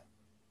now.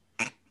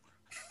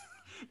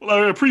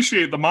 Well, I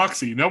appreciate the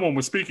moxie. No one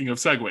was speaking of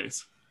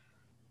segues.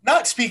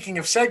 Not speaking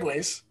of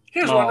segues,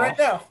 here's one right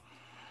now.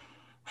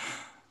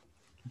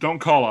 Don't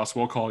call us,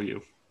 we'll call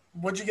you.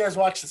 What'd you guys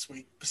watch this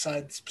week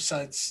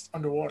besides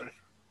Underwater?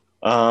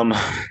 I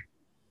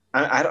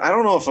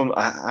don't know if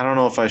I don't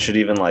know if I should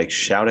even like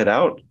shout it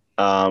out.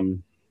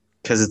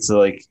 Because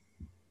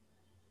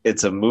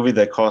it's a movie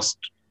that cost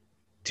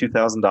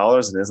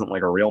 $2,000 and isn't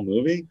like a real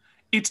movie.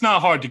 It's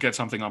not hard to get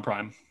something on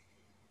Prime.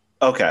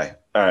 Okay.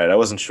 All right. I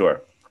wasn't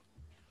sure.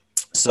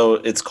 So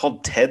it's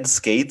called Ted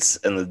Skates,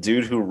 and the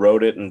dude who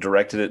wrote it and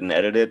directed it and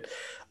edited it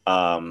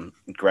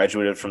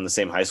graduated from the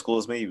same high school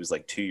as me. He was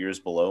like 2 years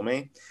below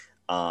me.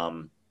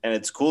 And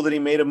it's cool that he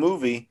made a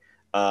movie,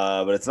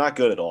 but it's not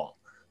good at all.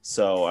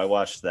 So I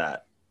watched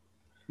that.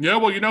 Yeah,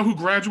 well, you know who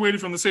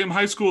graduated from the same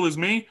high school as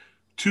me?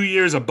 2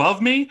 years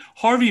above me?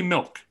 Harvey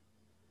Milk.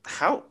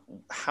 How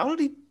did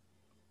he?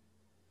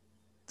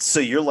 So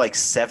you're like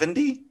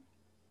 70?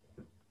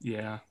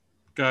 Yeah.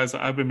 Guys,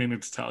 I've been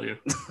meaning to tell you.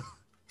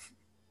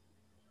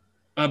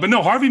 But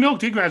no, Harvey Milk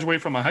did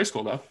graduate from my high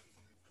school, though.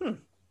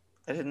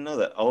 I didn't know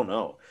that. Oh,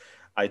 no.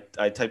 I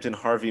typed in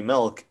Harvey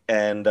Milk,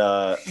 and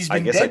I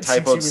guess I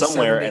typoed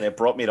somewhere, and it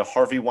brought me to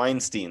Harvey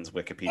Weinstein's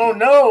Wikipedia. Oh,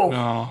 no.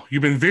 No,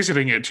 you've been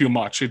visiting it too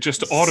much. It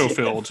just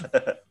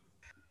autofilled.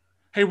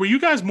 Hey, were you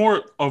guys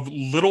more of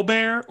Little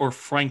Bear or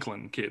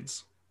Franklin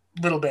kids?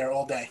 Little Bear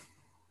all day.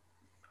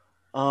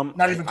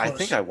 Not even close. I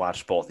think I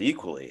watched both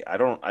equally. I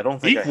don't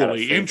think I had a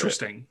favorite.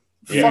 Interesting.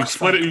 Yeah.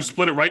 You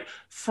split it right.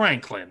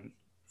 Franklin.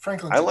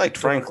 I liked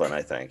Franklin,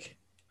 I think.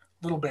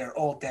 Little Bear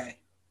all day.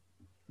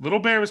 Little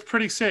Bear is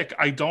pretty sick.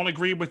 I don't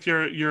agree with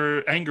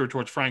your anger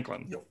towards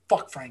Franklin. Yo,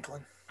 fuck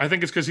Franklin. I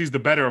think it's because he's the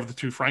better of the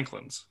two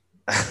Franklins.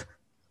 I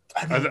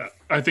mean,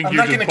 I think I'm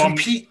you're not going just to bummed.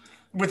 compete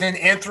with an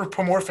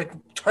anthropomorphic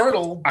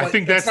turtle. I but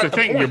think that's the not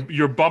thing. point.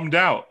 You're bummed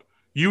out.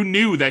 You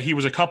knew that he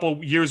was a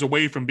couple years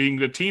away from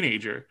being a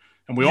teenager,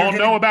 and we You're all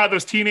gonna- know about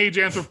those teenage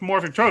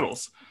anthropomorphic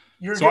turtles.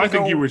 You're So I gonna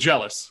think go- you were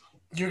jealous.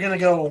 You're going to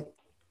go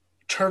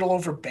turtle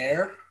over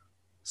bear?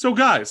 So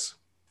guys,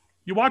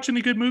 you watch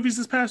any good movies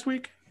this past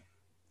week?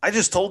 I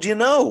just told you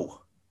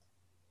no.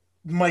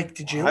 Mike,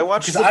 did you? I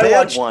watched the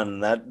Because bad one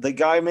that the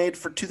guy made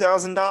for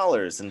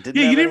 $2,000 and didn't.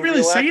 Yeah, have you didn't any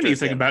really real say actors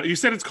anything in. about it. You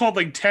said it's called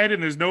like Ted,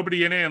 and there's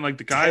nobody in it, and like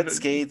the guy Ted that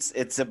Skates.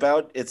 It's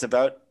about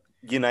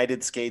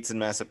United Skates in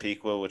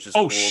Massapequa, which is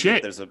Oh, cool.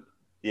 shit. There's a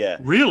yeah.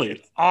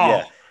 really. Oh,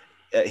 Yeah.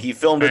 He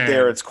filmed it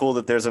there. Man. It's cool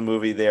that there's a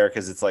movie there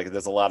because it's like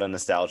there's a lot of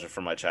nostalgia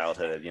from my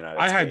childhood at United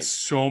I had Skates.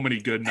 so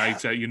many good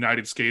nights at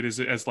United Skate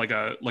as like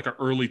a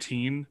early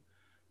teen.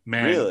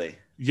 Man, Really?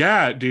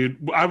 Yeah,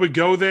 dude. I would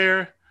go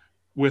there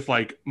with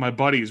like my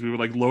buddies. We would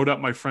like load up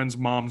my friend's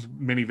mom's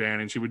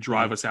minivan and she would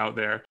drive us out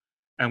there.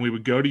 And we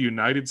would go to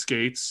United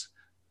Skates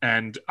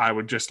and I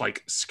would just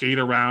like skate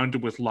around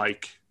with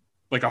like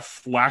a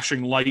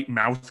flashing light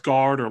mouth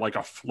guard or like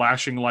a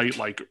flashing light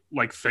like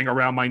thing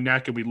around my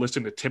neck, and we'd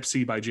listen to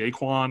Tipsy by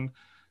Jaquan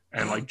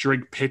and like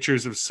drink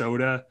pitchers of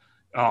soda.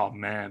 Oh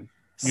man.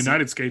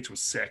 United Skates was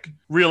sick.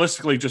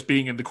 Realistically, just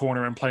being in the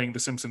corner and playing the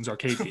Simpsons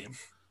arcade game.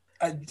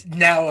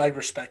 Now I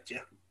respect you.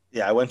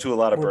 Yeah, I went to a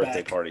lot of We're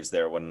birthday back. parties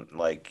there when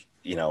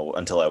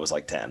until I was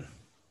like 10.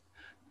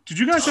 Did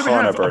you guys ever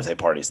Ton have of birthday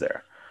parties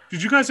there.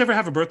 Did you guys ever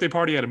have a birthday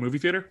party at a movie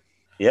theater?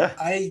 Yeah.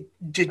 I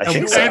did I two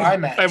think at so.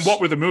 IMAX. And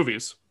what were the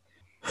movies?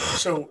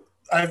 So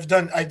I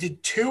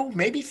did 2,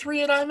 maybe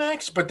 3 at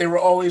IMAX, but they were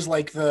always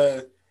like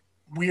the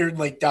weird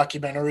like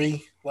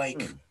documentary,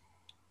 like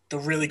the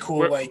really cool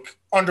Where- like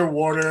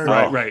underwater,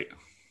 Right, right.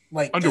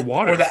 like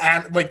Underwater?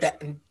 like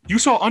that. You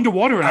saw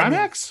Underwater in I mean,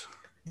 IMAX?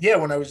 Yeah,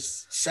 when I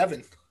was 7,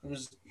 it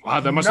was Wow,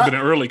 that must have been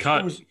an early it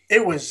cut.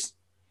 was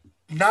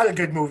not a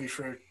good movie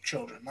for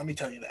children. Let me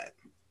tell you that.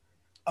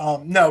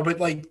 No, but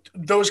like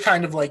those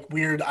kind of like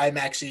weird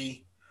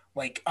IMAX-y,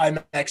 like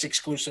IMAX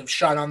exclusive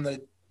shot on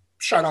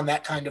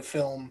that kind of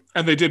film.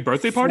 And they did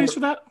birthday parties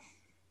for that?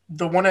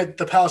 The one at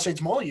the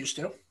Palisades Mall used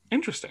to.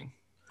 Interesting.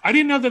 I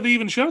didn't know that they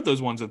even showed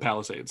those ones at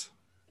Palisades.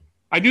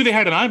 I knew they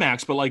had an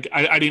IMAX, but like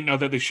I didn't know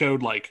that they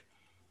showed like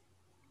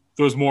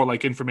those more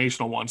like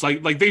informational ones.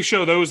 Like they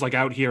show those like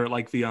out here at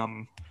like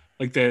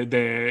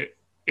the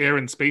Air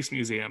and Space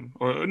Museum,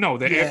 or no,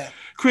 the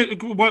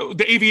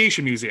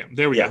Aviation Museum.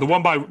 There we Yeah. go. The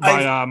one by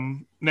Nassau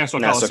Nassau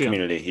Coliseum.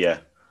 Community, yeah.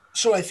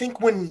 So I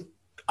think when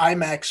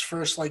IMAX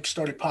first like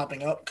started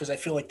popping up, because I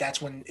feel like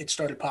that's when it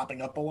started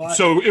popping up a lot.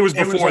 So it was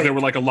It was before there like-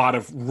 were like a lot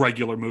of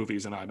regular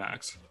movies in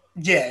IMAX.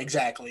 Yeah,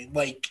 exactly.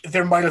 Like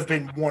there might have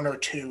been 1 or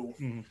 2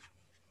 Mhm.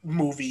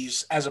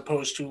 movies as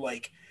opposed to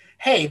like,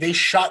 hey, they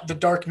shot The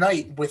Dark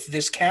Knight with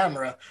this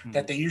camera Hmm.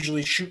 that they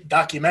usually shoot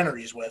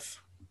documentaries with.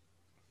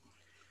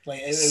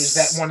 Like it was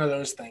that one of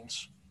those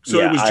things. So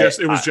Yeah,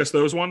 it was just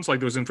those ones, like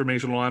those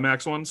informational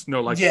IMAX ones.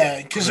 No, like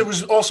Yeah, because it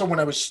was also when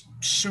I was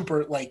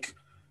super like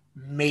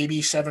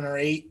maybe 7 or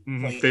 8.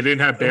 Mhm. Like, They didn't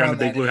have Bear in the around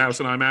Big that Blue age. House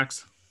in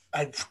IMAX.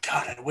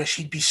 God, I wish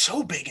he'd be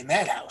so big in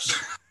that house.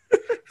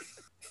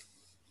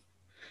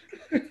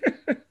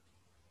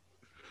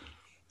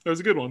 That was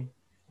a good one.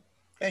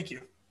 Thank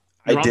you.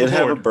 I You're on did the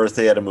have a board.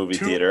 birthday at a movie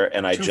Two- theater,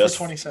 and I 2 for just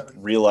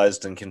 27.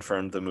 realized and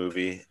confirmed the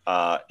movie.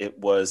 It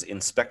was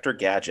Inspector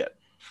Gadget.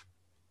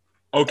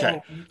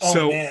 Okay. Oh,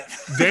 So man.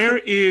 there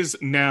is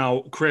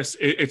now, Chris,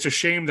 it's a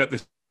shame that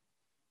this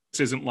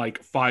isn't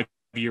like 5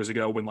 years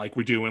ago when like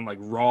we're doing like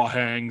raw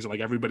hangs and like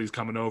everybody's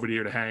coming over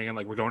here to hang and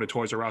like we're going to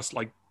Toys R Us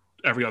like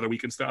every other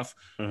week and stuff.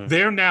 Mhm.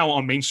 There now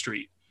on Main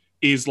Street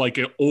is like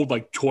an old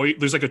like toy,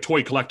 there's like a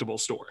toy collectible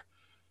store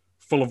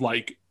full of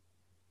like,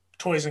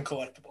 Toys and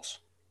collectibles.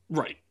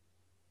 right.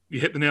 You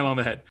hit the nail on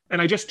the head.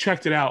 And I just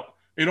checked it out.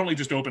 It only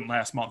just opened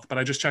last month, but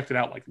I just checked it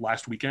out like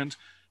last weekend,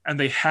 and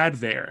they had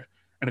there,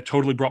 and it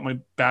totally brought me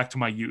back to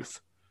my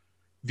youth,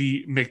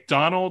 the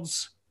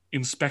McDonald's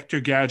Inspector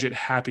Gadget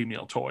Happy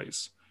Meal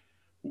toys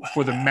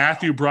for the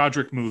Matthew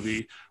Broderick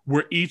movie,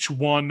 where each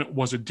one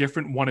was a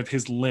different one of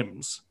his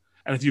limbs.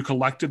 And if you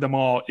collected them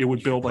all, it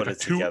would build like Put a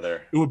it two.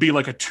 together. It would be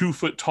like a 2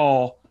 foot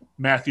tall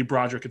Matthew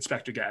Broderick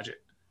Inspector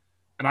Gadget.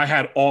 And I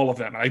had all of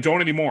them. And I don't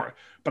anymore,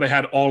 but I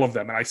had all of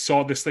them. And I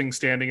saw this thing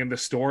standing in the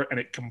store, and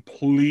it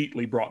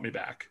completely brought me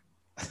back.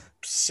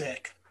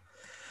 Sick.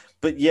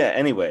 But yeah,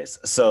 anyways,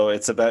 so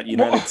it's about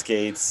United Well,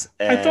 Skates,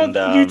 I and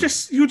thought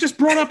you just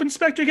brought up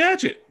Inspector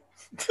Gadget.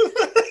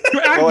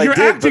 Well, I You're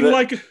did, acting but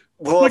like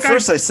well, like at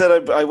first I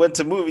said I went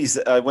to movies.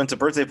 I went to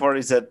birthday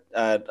parties at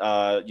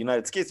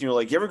United Skates, and you were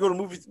like, "You ever go to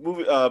movie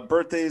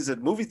birthdays at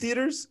movie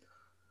theaters?"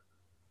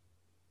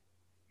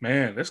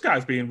 man, this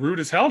guy's being rude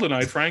as hell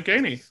tonight, Frank,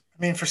 ain't he? I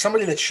mean, for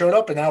somebody that showed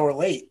up an hour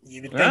late,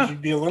 you would think Yeah.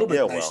 you'd be a little bit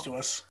Yeah, nice well. to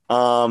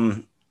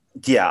us.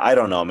 Yeah, I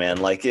don't know,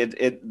 man. Like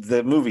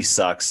the movie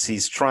sucks.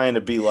 He's trying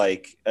to be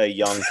like a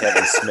young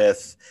Kevin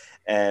Smith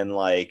and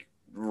like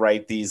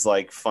write these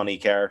like funny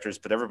characters,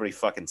 but everybody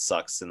fucking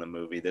sucks in the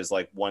movie. There's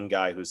like one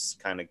guy who's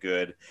kind of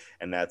good,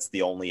 and that's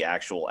the only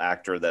actual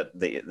actor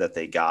that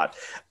they got.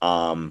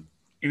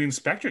 In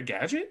Inspector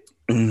Gadget?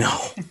 No,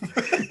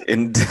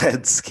 in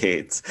Dead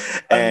Skates.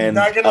 I'm And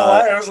not gonna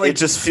lie, I was like, it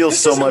just feels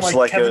this so isn't much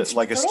like Kevin a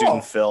Smith at student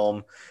all.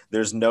 film.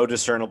 There's no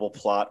discernible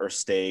plot or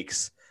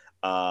stakes.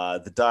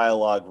 The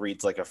dialogue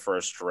reads like a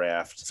first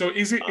draft. So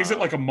is it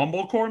like a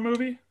mumblecore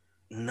movie?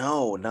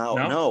 No,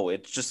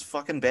 it's just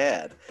fucking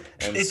bad.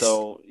 And It's-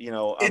 so,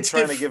 I'm it's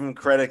trying to diff- give him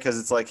credit because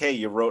it's like, hey,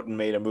 you wrote and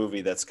made a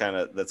movie that's kind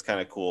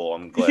of cool.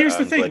 I'm glad. Here's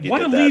the I'm thing: glad you what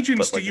did that,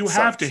 allegiance but, do like, you it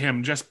have to sucks.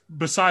 him, just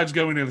besides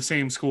going to the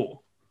same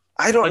school?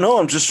 I don't know.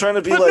 I'm just trying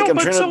to be But like, no, I'm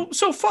but trying to.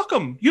 so fuck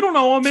him. You don't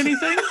owe him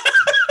anything.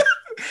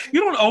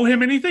 You don't owe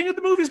him anything. If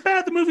the movie's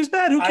bad, the movie's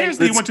bad. Who cares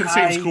that he went to the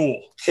same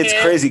school? It's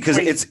Can't crazy because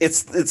wait.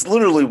 it's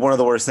literally one of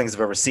the worst things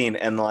I've ever seen.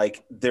 And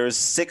like, there's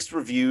 6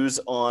 reviews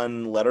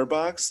on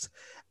Letterboxd,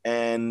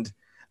 and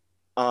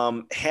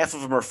half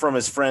of them are from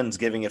his friends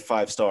giving it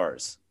 5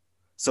 stars.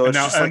 So And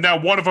it's just like, now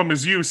one of them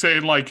is you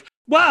saying like,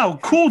 "Wow,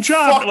 cool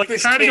job!" Fuck Like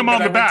this patting kid him that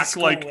on I the went to back,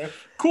 school like,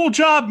 with. "Cool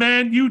job,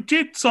 man! You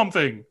did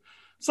something."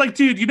 It's like,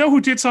 dude, you know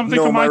who did something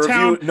for my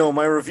town?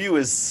 my review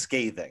is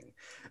scathing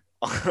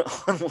on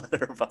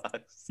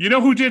Letterboxd. You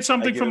know who did I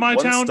something give for it my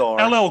 1 town?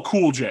 star. LL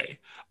Cool J.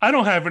 I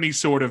don't have any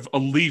sort of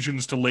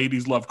allegiance to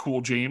Ladies Love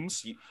Cool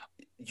James.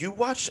 You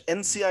watch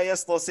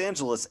NCIS Los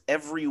Angeles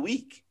every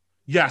week.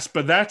 Yes,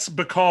 but that's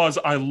because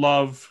I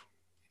love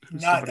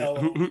Not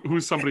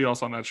who's somebody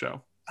else on that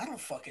show. I don't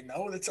fucking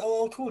know. It's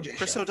LL Cool J.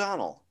 Chris show.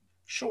 O'Donnell.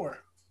 Sure.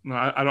 No,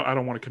 I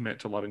don't want to commit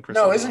to loving Chris.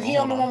 No, O'Donnell. isn't he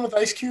on the one with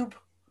Ice Cube?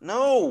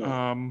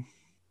 No,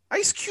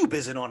 Ice Cube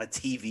isn't on a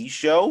TV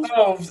show.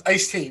 Oh,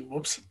 Ice-T.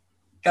 Whoops.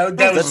 That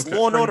No, was that's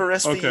Law and Order Okay.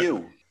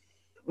 SVU.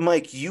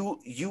 Mike,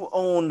 you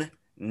own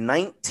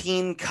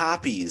 19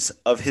 copies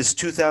of his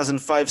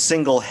 2005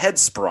 single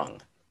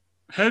Headsprung.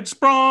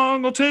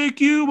 Headsprung, I'll take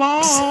you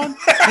on.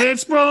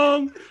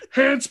 Headsprung,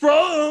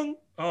 Headsprung.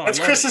 Oh, That's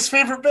I love Chris's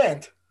favorite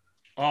band. it.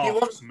 Oh, He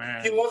loves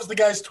man. He loves the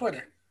guy's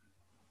Twitter.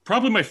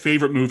 Probably my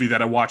favorite movie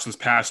that I watched this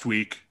past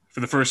week for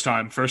the first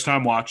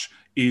time watch,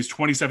 is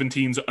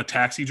 2017's A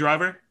Taxi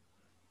Driver,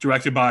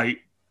 directed by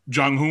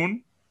Jung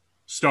Hoon,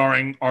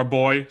 starring our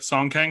boy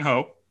Song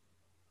Kang-ho,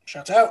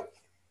 Shouts out.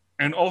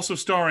 and also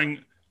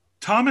starring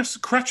Thomas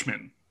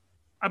Kretschmann.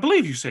 I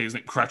believe you say his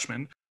name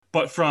Kretschmann,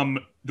 but from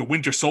The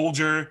Winter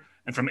Soldier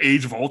and from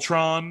Age of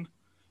Ultron.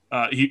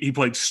 He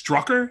played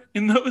Strucker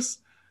in those.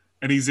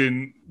 And he's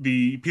in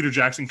the Peter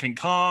Jackson King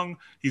Kong.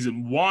 He's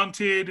in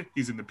Wanted.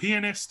 He's in The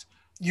Pianist.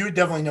 You would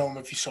definitely know him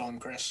if you saw him,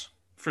 Chris.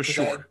 For 'Cause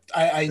sure.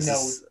 I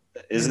know.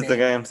 Is it the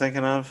guy I'm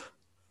thinking of?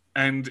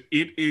 And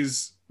it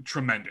is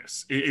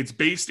tremendous. It's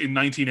based in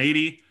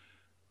 1980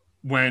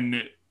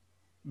 when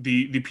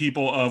the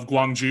people of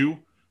Gwangju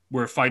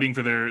were fighting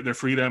for their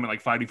freedom and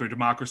like fighting for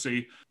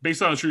democracy.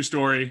 Based on a true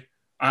story.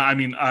 I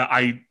mean,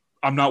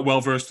 I'm not well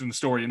versed in the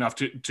story enough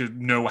to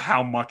know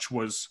how much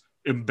was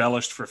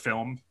embellished for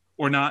film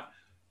or not,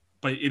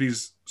 but it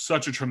is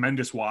such a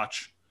tremendous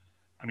watch.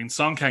 I mean,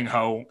 Song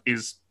Kang-ho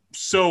is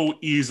so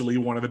easily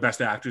one of the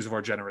best actors of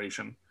our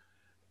generation.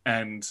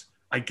 And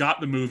I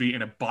got the movie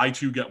in a buy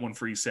 2 get 1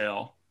 free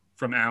sale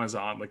from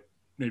Amazon like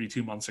maybe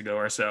 2 months ago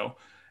or so.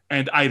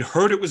 And I'd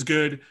heard it was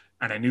good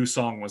and I knew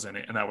Song was in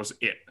it, and that was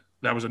it.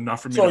 That was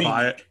enough for me to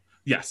buy it.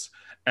 Yes.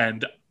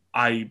 And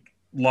I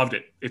loved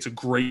it. It's a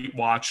great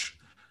watch.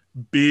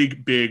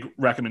 Big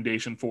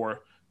recommendation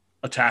for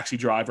A Taxi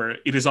Driver.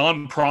 It is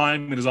on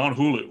Prime. It is on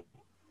Hulu.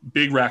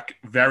 Big rec.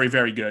 Very,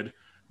 very good.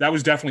 That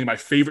was definitely my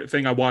favorite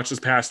thing I watched this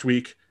past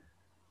week.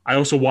 I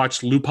also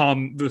watched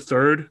Lupin the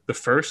Third,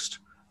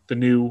 the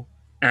new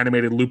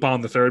animated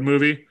Lupin the Third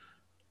movie.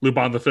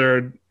 Lupin the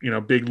Third,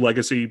 big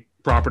legacy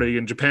property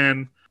in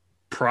Japan.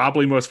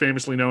 Probably most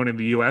famously known in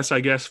the U.S.,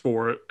 I guess,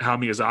 for Hayao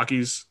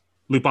Miyazaki's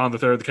Lupin the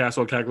Third, The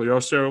Castle of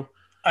Cagliostro.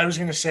 I was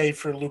going to say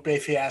for Lupe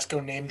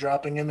Fiasco name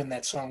dropping him in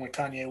that song with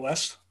Kanye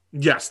West.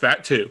 Yes,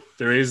 that too.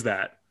 There is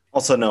that.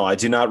 Also, no, I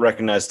do not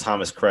recognize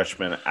Thomas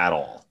Kretschmann at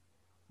all.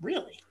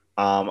 Really?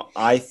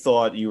 I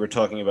thought you were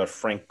talking about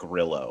Frank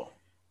Grillo.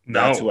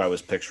 No. That's who I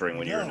was picturing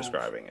when you were No.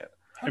 describing it.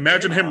 How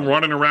Imagine dare him you.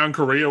 running around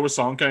Korea with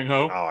Song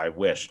Kang-ho. Oh, I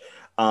wish.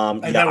 that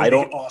would I be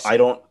don't. awesome.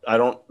 I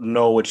don't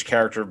know which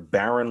character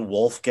Baron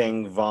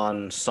Wolfgang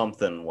von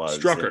something was.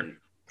 Strucker.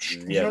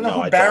 You don't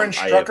know who Baron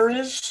Strucker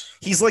is?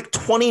 He's like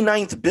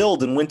 29th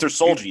build in Winter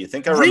Soldier. You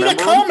think I Read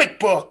remember a him? comic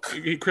book.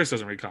 Chris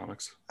doesn't read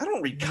comics. I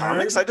don't read Nerd.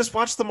 comics. I just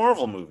watch the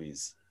Marvel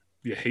movies.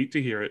 You hate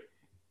to hear it.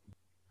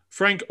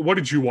 Frank, what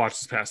did you watch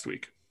this past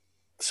week?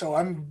 So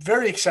I'm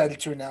very excited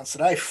to announce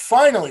that I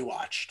finally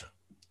watched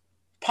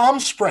Palm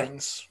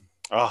Springs.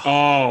 Oh,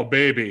 Oh,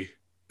 baby.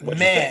 What'd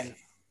you Man, think?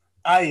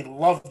 I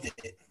loved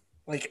it.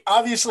 Like,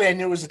 obviously, I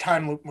knew it was a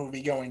time loop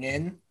movie going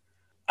in.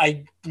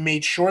 I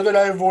made sure that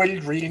I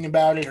avoided reading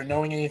about it or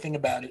knowing anything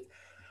about it.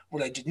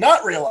 What I did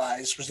not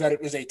realize was that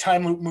it was a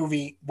time loop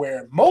movie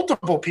where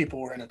multiple people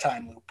were in a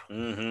time loop.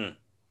 mm-hmm.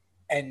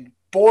 And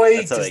boy,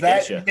 That's how does they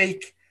get that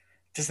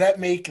ya.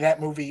 make that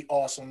movie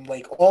awesome.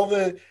 Like all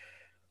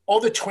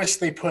the twists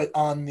they put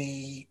on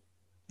the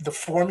the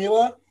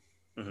formula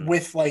Mhm.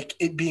 with like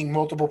it being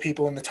multiple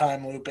people in the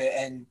time loop,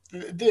 and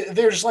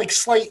there's like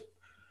slight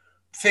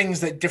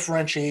things that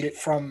differentiate it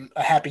from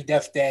a Happy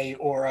Death Day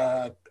or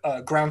a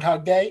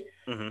Groundhog Day,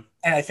 Mhm.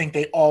 and I think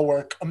they all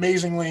work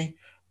amazingly.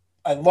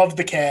 I love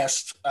the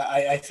cast.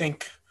 I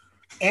think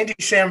Andy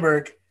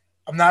Samberg.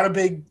 I'm not a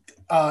big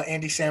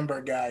Andy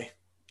Samberg guy.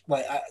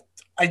 Like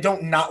I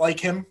don't not like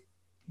him,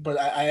 but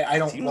I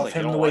don't Seems love like you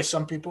him don't the way like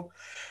some people.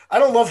 I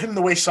don't love him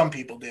the way some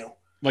people do.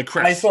 Like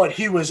Chris. I thought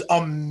he was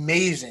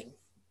amazing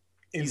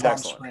in He's Palm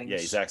excellent. Springs. Yeah,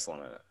 he's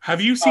excellent at it.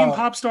 Have you seen Uh,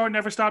 Pop Star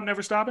Never Stop,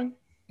 Never Stopping?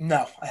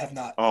 No, I have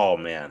not. Oh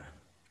man,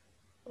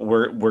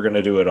 we're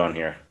gonna do it on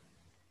here.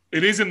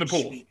 It is in the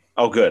pool. Sweet.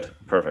 Oh, good,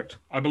 perfect.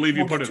 I believe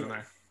you We'll put get it in to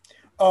there.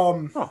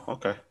 Oh,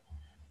 okay.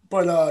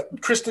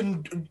 But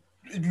Kristen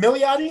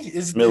Milioti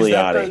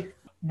Milioti.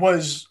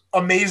 was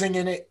amazing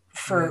in it.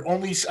 For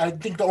only, I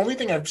think the only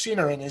thing I've seen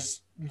her in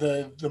is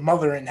the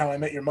mother in How I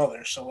Met Your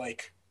Mother. So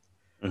like,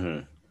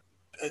 Mhm.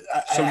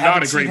 So I not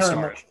haven't a seen great her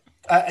start.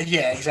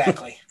 Yeah,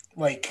 exactly.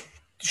 Like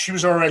she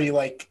was already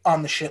like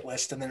on the shit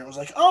list, and then it was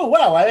like, oh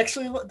wow,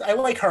 I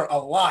like her a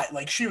lot.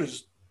 Like she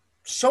was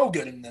so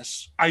good in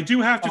this. I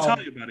do have to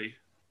tell you, buddy.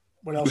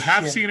 What You else?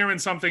 have was she in? seen her in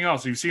something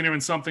else. You've seen her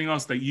in something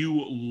else that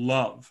you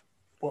love.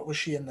 What was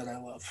she in that I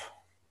love?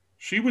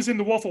 She was in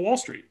The Wolf of Wall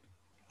Street.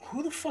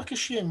 Who the fuck is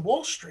she in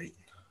Wall Street?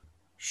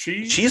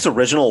 She's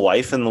original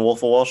wife in The Wolf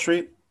of Wall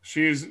Street.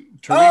 She is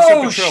Teresa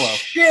Oh Petrillo.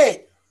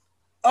 shit!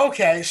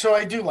 Okay, so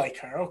I do like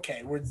her.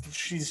 Okay,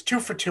 she's 2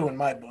 for 2 in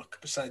my book.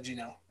 Besides,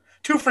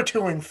 2 for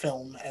 2 in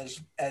film,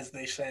 as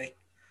they say,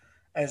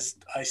 as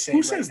I say. Who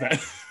right says now.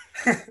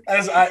 that?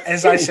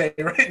 as I say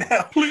right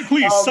now.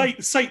 Please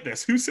cite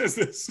this. Who says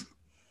this?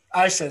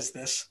 I says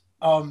this.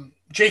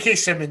 J.K.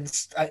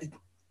 Simmons.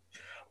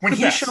 When The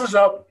he best. shows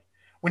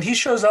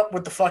up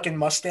with the fucking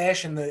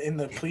mustache in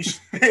the police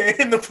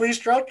in the police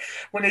truck,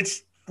 when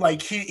it's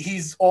like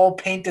he's all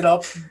painted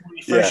up when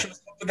he first shows up,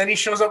 but then he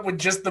shows up with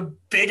just the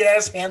big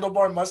ass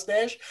handlebar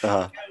mustache.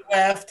 Uh-huh.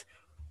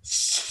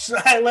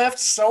 I laughed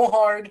so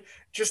hard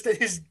just at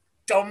his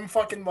dumb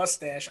fucking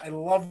mustache. I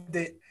loved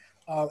it,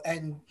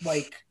 and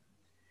like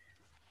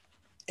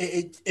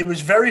it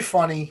was very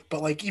funny.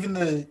 But like even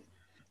the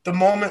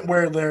moment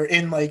where they're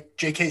in like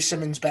J.K.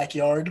 Simmons'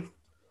 backyard.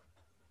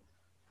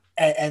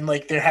 And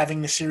like they're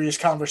having the serious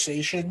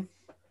conversation,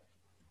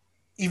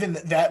 even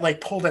that like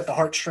pulled at the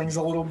heartstrings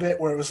a little bit,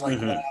 where it was like,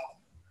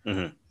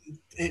 wow,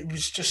 it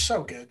was just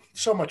so good,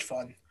 so much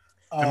fun.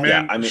 And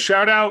man,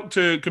 shout out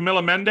to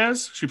Camila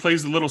Mendez. She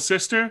plays the little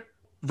sister.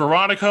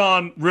 Veronica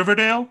on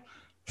Riverdale.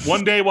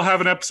 One day we'll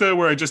have an episode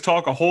where I just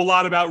talk a whole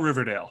lot about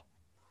Riverdale.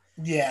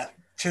 Yeah,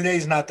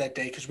 today's not that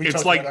day because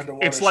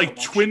It's like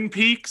Twin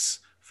Peaks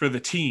for the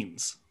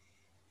teens.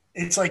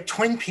 It's like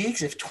Twin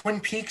Peaks if Twin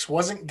Peaks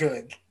wasn't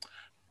good.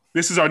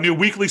 This is our new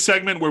weekly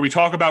segment where we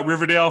talk about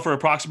Riverdale for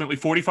approximately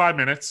 45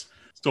 minutes.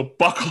 So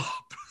buckle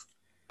up.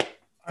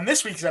 On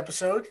this week's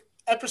episode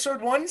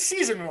 1,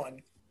 season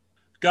 1.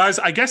 Guys,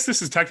 I guess this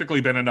has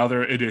technically been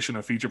another edition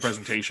of Feature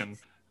Presentation.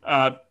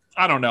 I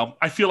don't know.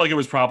 I feel like it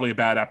was probably a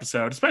bad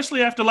episode,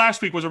 especially after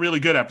last week was a really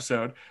good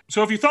episode.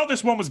 So if you thought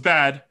this one was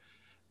bad,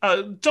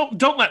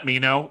 don't let me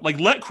know. Like,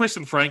 let Chris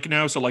and Frank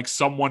know so like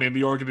someone in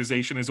the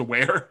organization is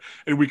aware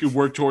and we can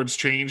work towards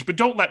change. But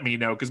don't let me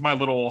know because my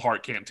little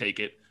heart can't take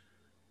it.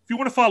 If you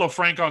want to follow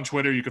Frank on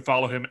Twitter, you can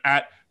follow him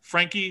at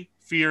Frankie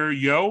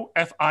Fieryo,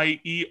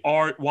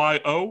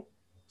 Fieryo.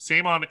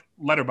 Same on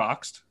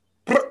Letterboxd.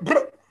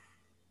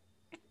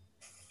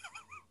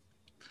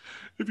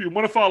 If you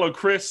want to follow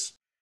Chris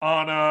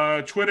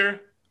on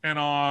Twitter and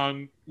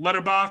on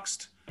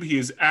Letterboxd, he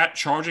is at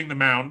Charging the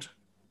Mound.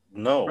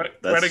 No, right,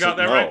 I got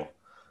that right?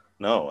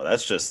 No,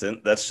 that's just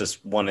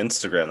one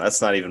Instagram.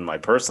 That's not even my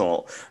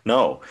personal.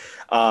 No.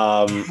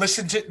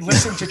 Listen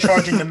to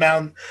Charging the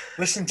Mound.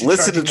 Listen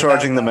to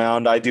Charging the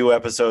Mound. I do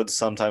episodes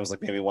sometimes,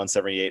 like maybe once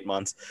every 8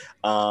 months.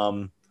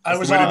 I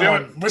was on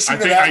one. Listen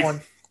to that one.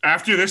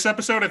 After this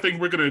episode, I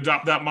think we're going to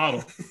adopt that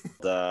model.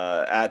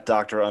 At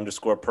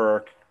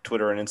Dr._Perk,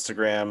 Twitter and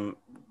Instagram.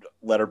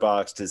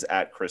 Letterboxd is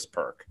at Chris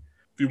Perk.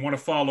 If you want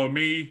to follow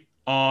me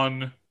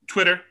on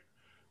Twitter,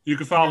 you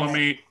can follow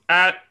me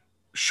at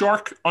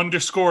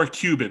Shark_Cuban,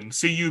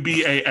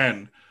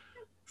 Cuban.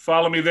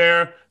 Follow me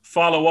there.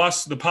 Follow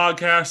us, the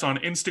podcast, on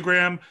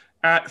Instagram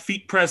at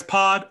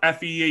FeetPresPod,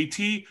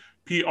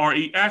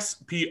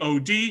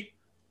 FeatPrespod.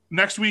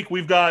 Next week,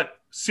 we've got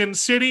Sin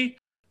City.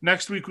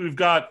 Next week, we've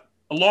got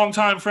a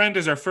longtime friend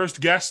as our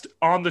first guest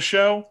on the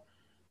show.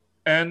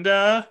 And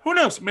who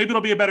knows? Maybe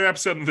it'll be a better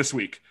episode than this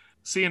week.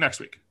 See you next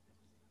week.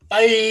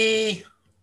 Bye.